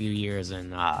us in a few years,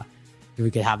 and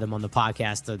we could have them on the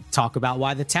podcast to talk about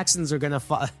why the Texans are going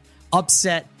to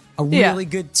upset a really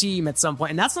good team at some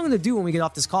point. And that's what I'm going to do when we get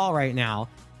off this call right now.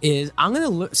 Is I'm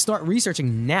going to start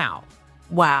researching now.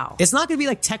 Wow. It's not going to be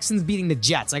like Texans beating the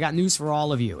Jets. I got news for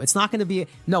all of you. It's not going to be.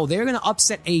 No, they're going to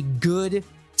upset a good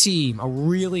team, a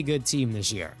really good team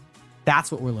this year.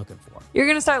 That's what we're looking for. You're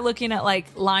going to start looking at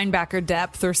linebacker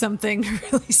depth or something to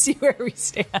really see where we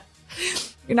stand.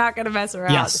 You're not going to mess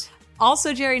around. Yes.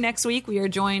 Also, Jerry, next week we are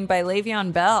joined by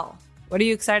Le'Veon Bell. What are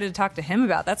you excited to talk to him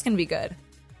about? That's going to be good.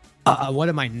 What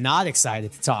am I not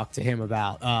excited to talk to him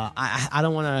about? I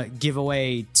don't want to give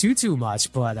away too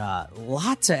much, but a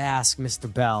lot to ask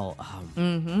Mr. Bell.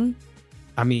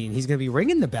 I mean, he's going to be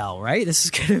ringing the bell, right? This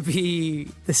is going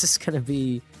to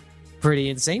be pretty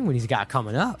insane what he's got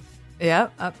coming up.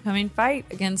 Yep, upcoming fight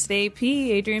against AP,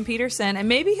 Adrian Peterson. And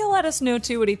maybe he'll let us know,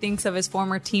 too, what he thinks of his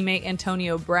former teammate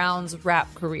Antonio Brown's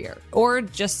rap career. Or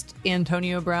just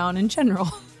Antonio Brown in general.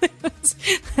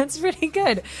 That's pretty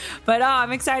good. But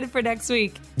I'm excited for next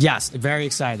week. Yes, very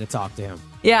excited to talk to him.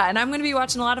 Yeah, and I'm going to be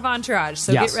watching a lot of Entourage,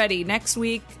 so get ready. Next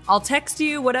week, I'll text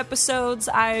you what episodes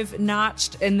I've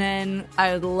notched, and then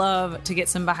I'd love to get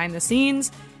some behind the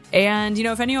scenes. And,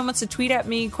 if anyone wants to tweet at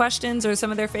me questions or some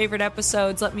of their favorite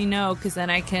episodes, let me know, because then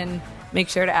I can make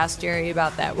sure to ask Jerry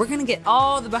about that. We're going to get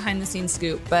all the behind-the-scenes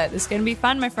scoop, but it's going to be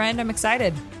fun, my friend. I'm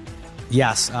excited.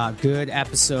 Yes, good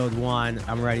episode 1.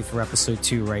 I'm ready for episode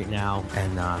 2 right now.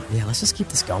 And, let's just keep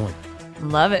this going.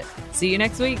 Love it. See you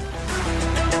next week.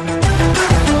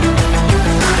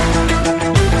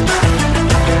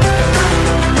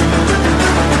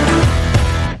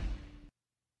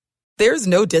 There's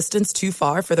no distance too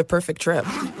far for the perfect trip.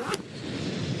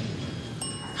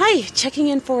 Hi, checking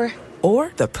in for...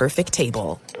 Or the perfect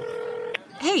table.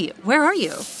 Hey, where are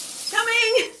you?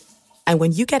 Coming! And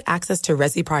when you get access to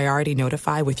Resi Priority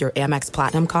Notify with your Amex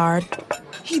Platinum card...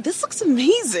 Hey, this looks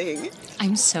amazing!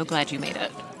 I'm so glad you made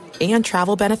it. And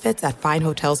travel benefits at fine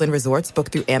hotels and resorts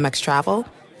booked through Amex Travel,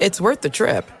 it's worth the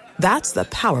trip. That's the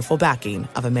powerful backing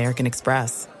of American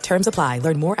Express. Terms apply.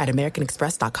 Learn more at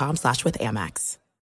americanexpress.com/withAmex.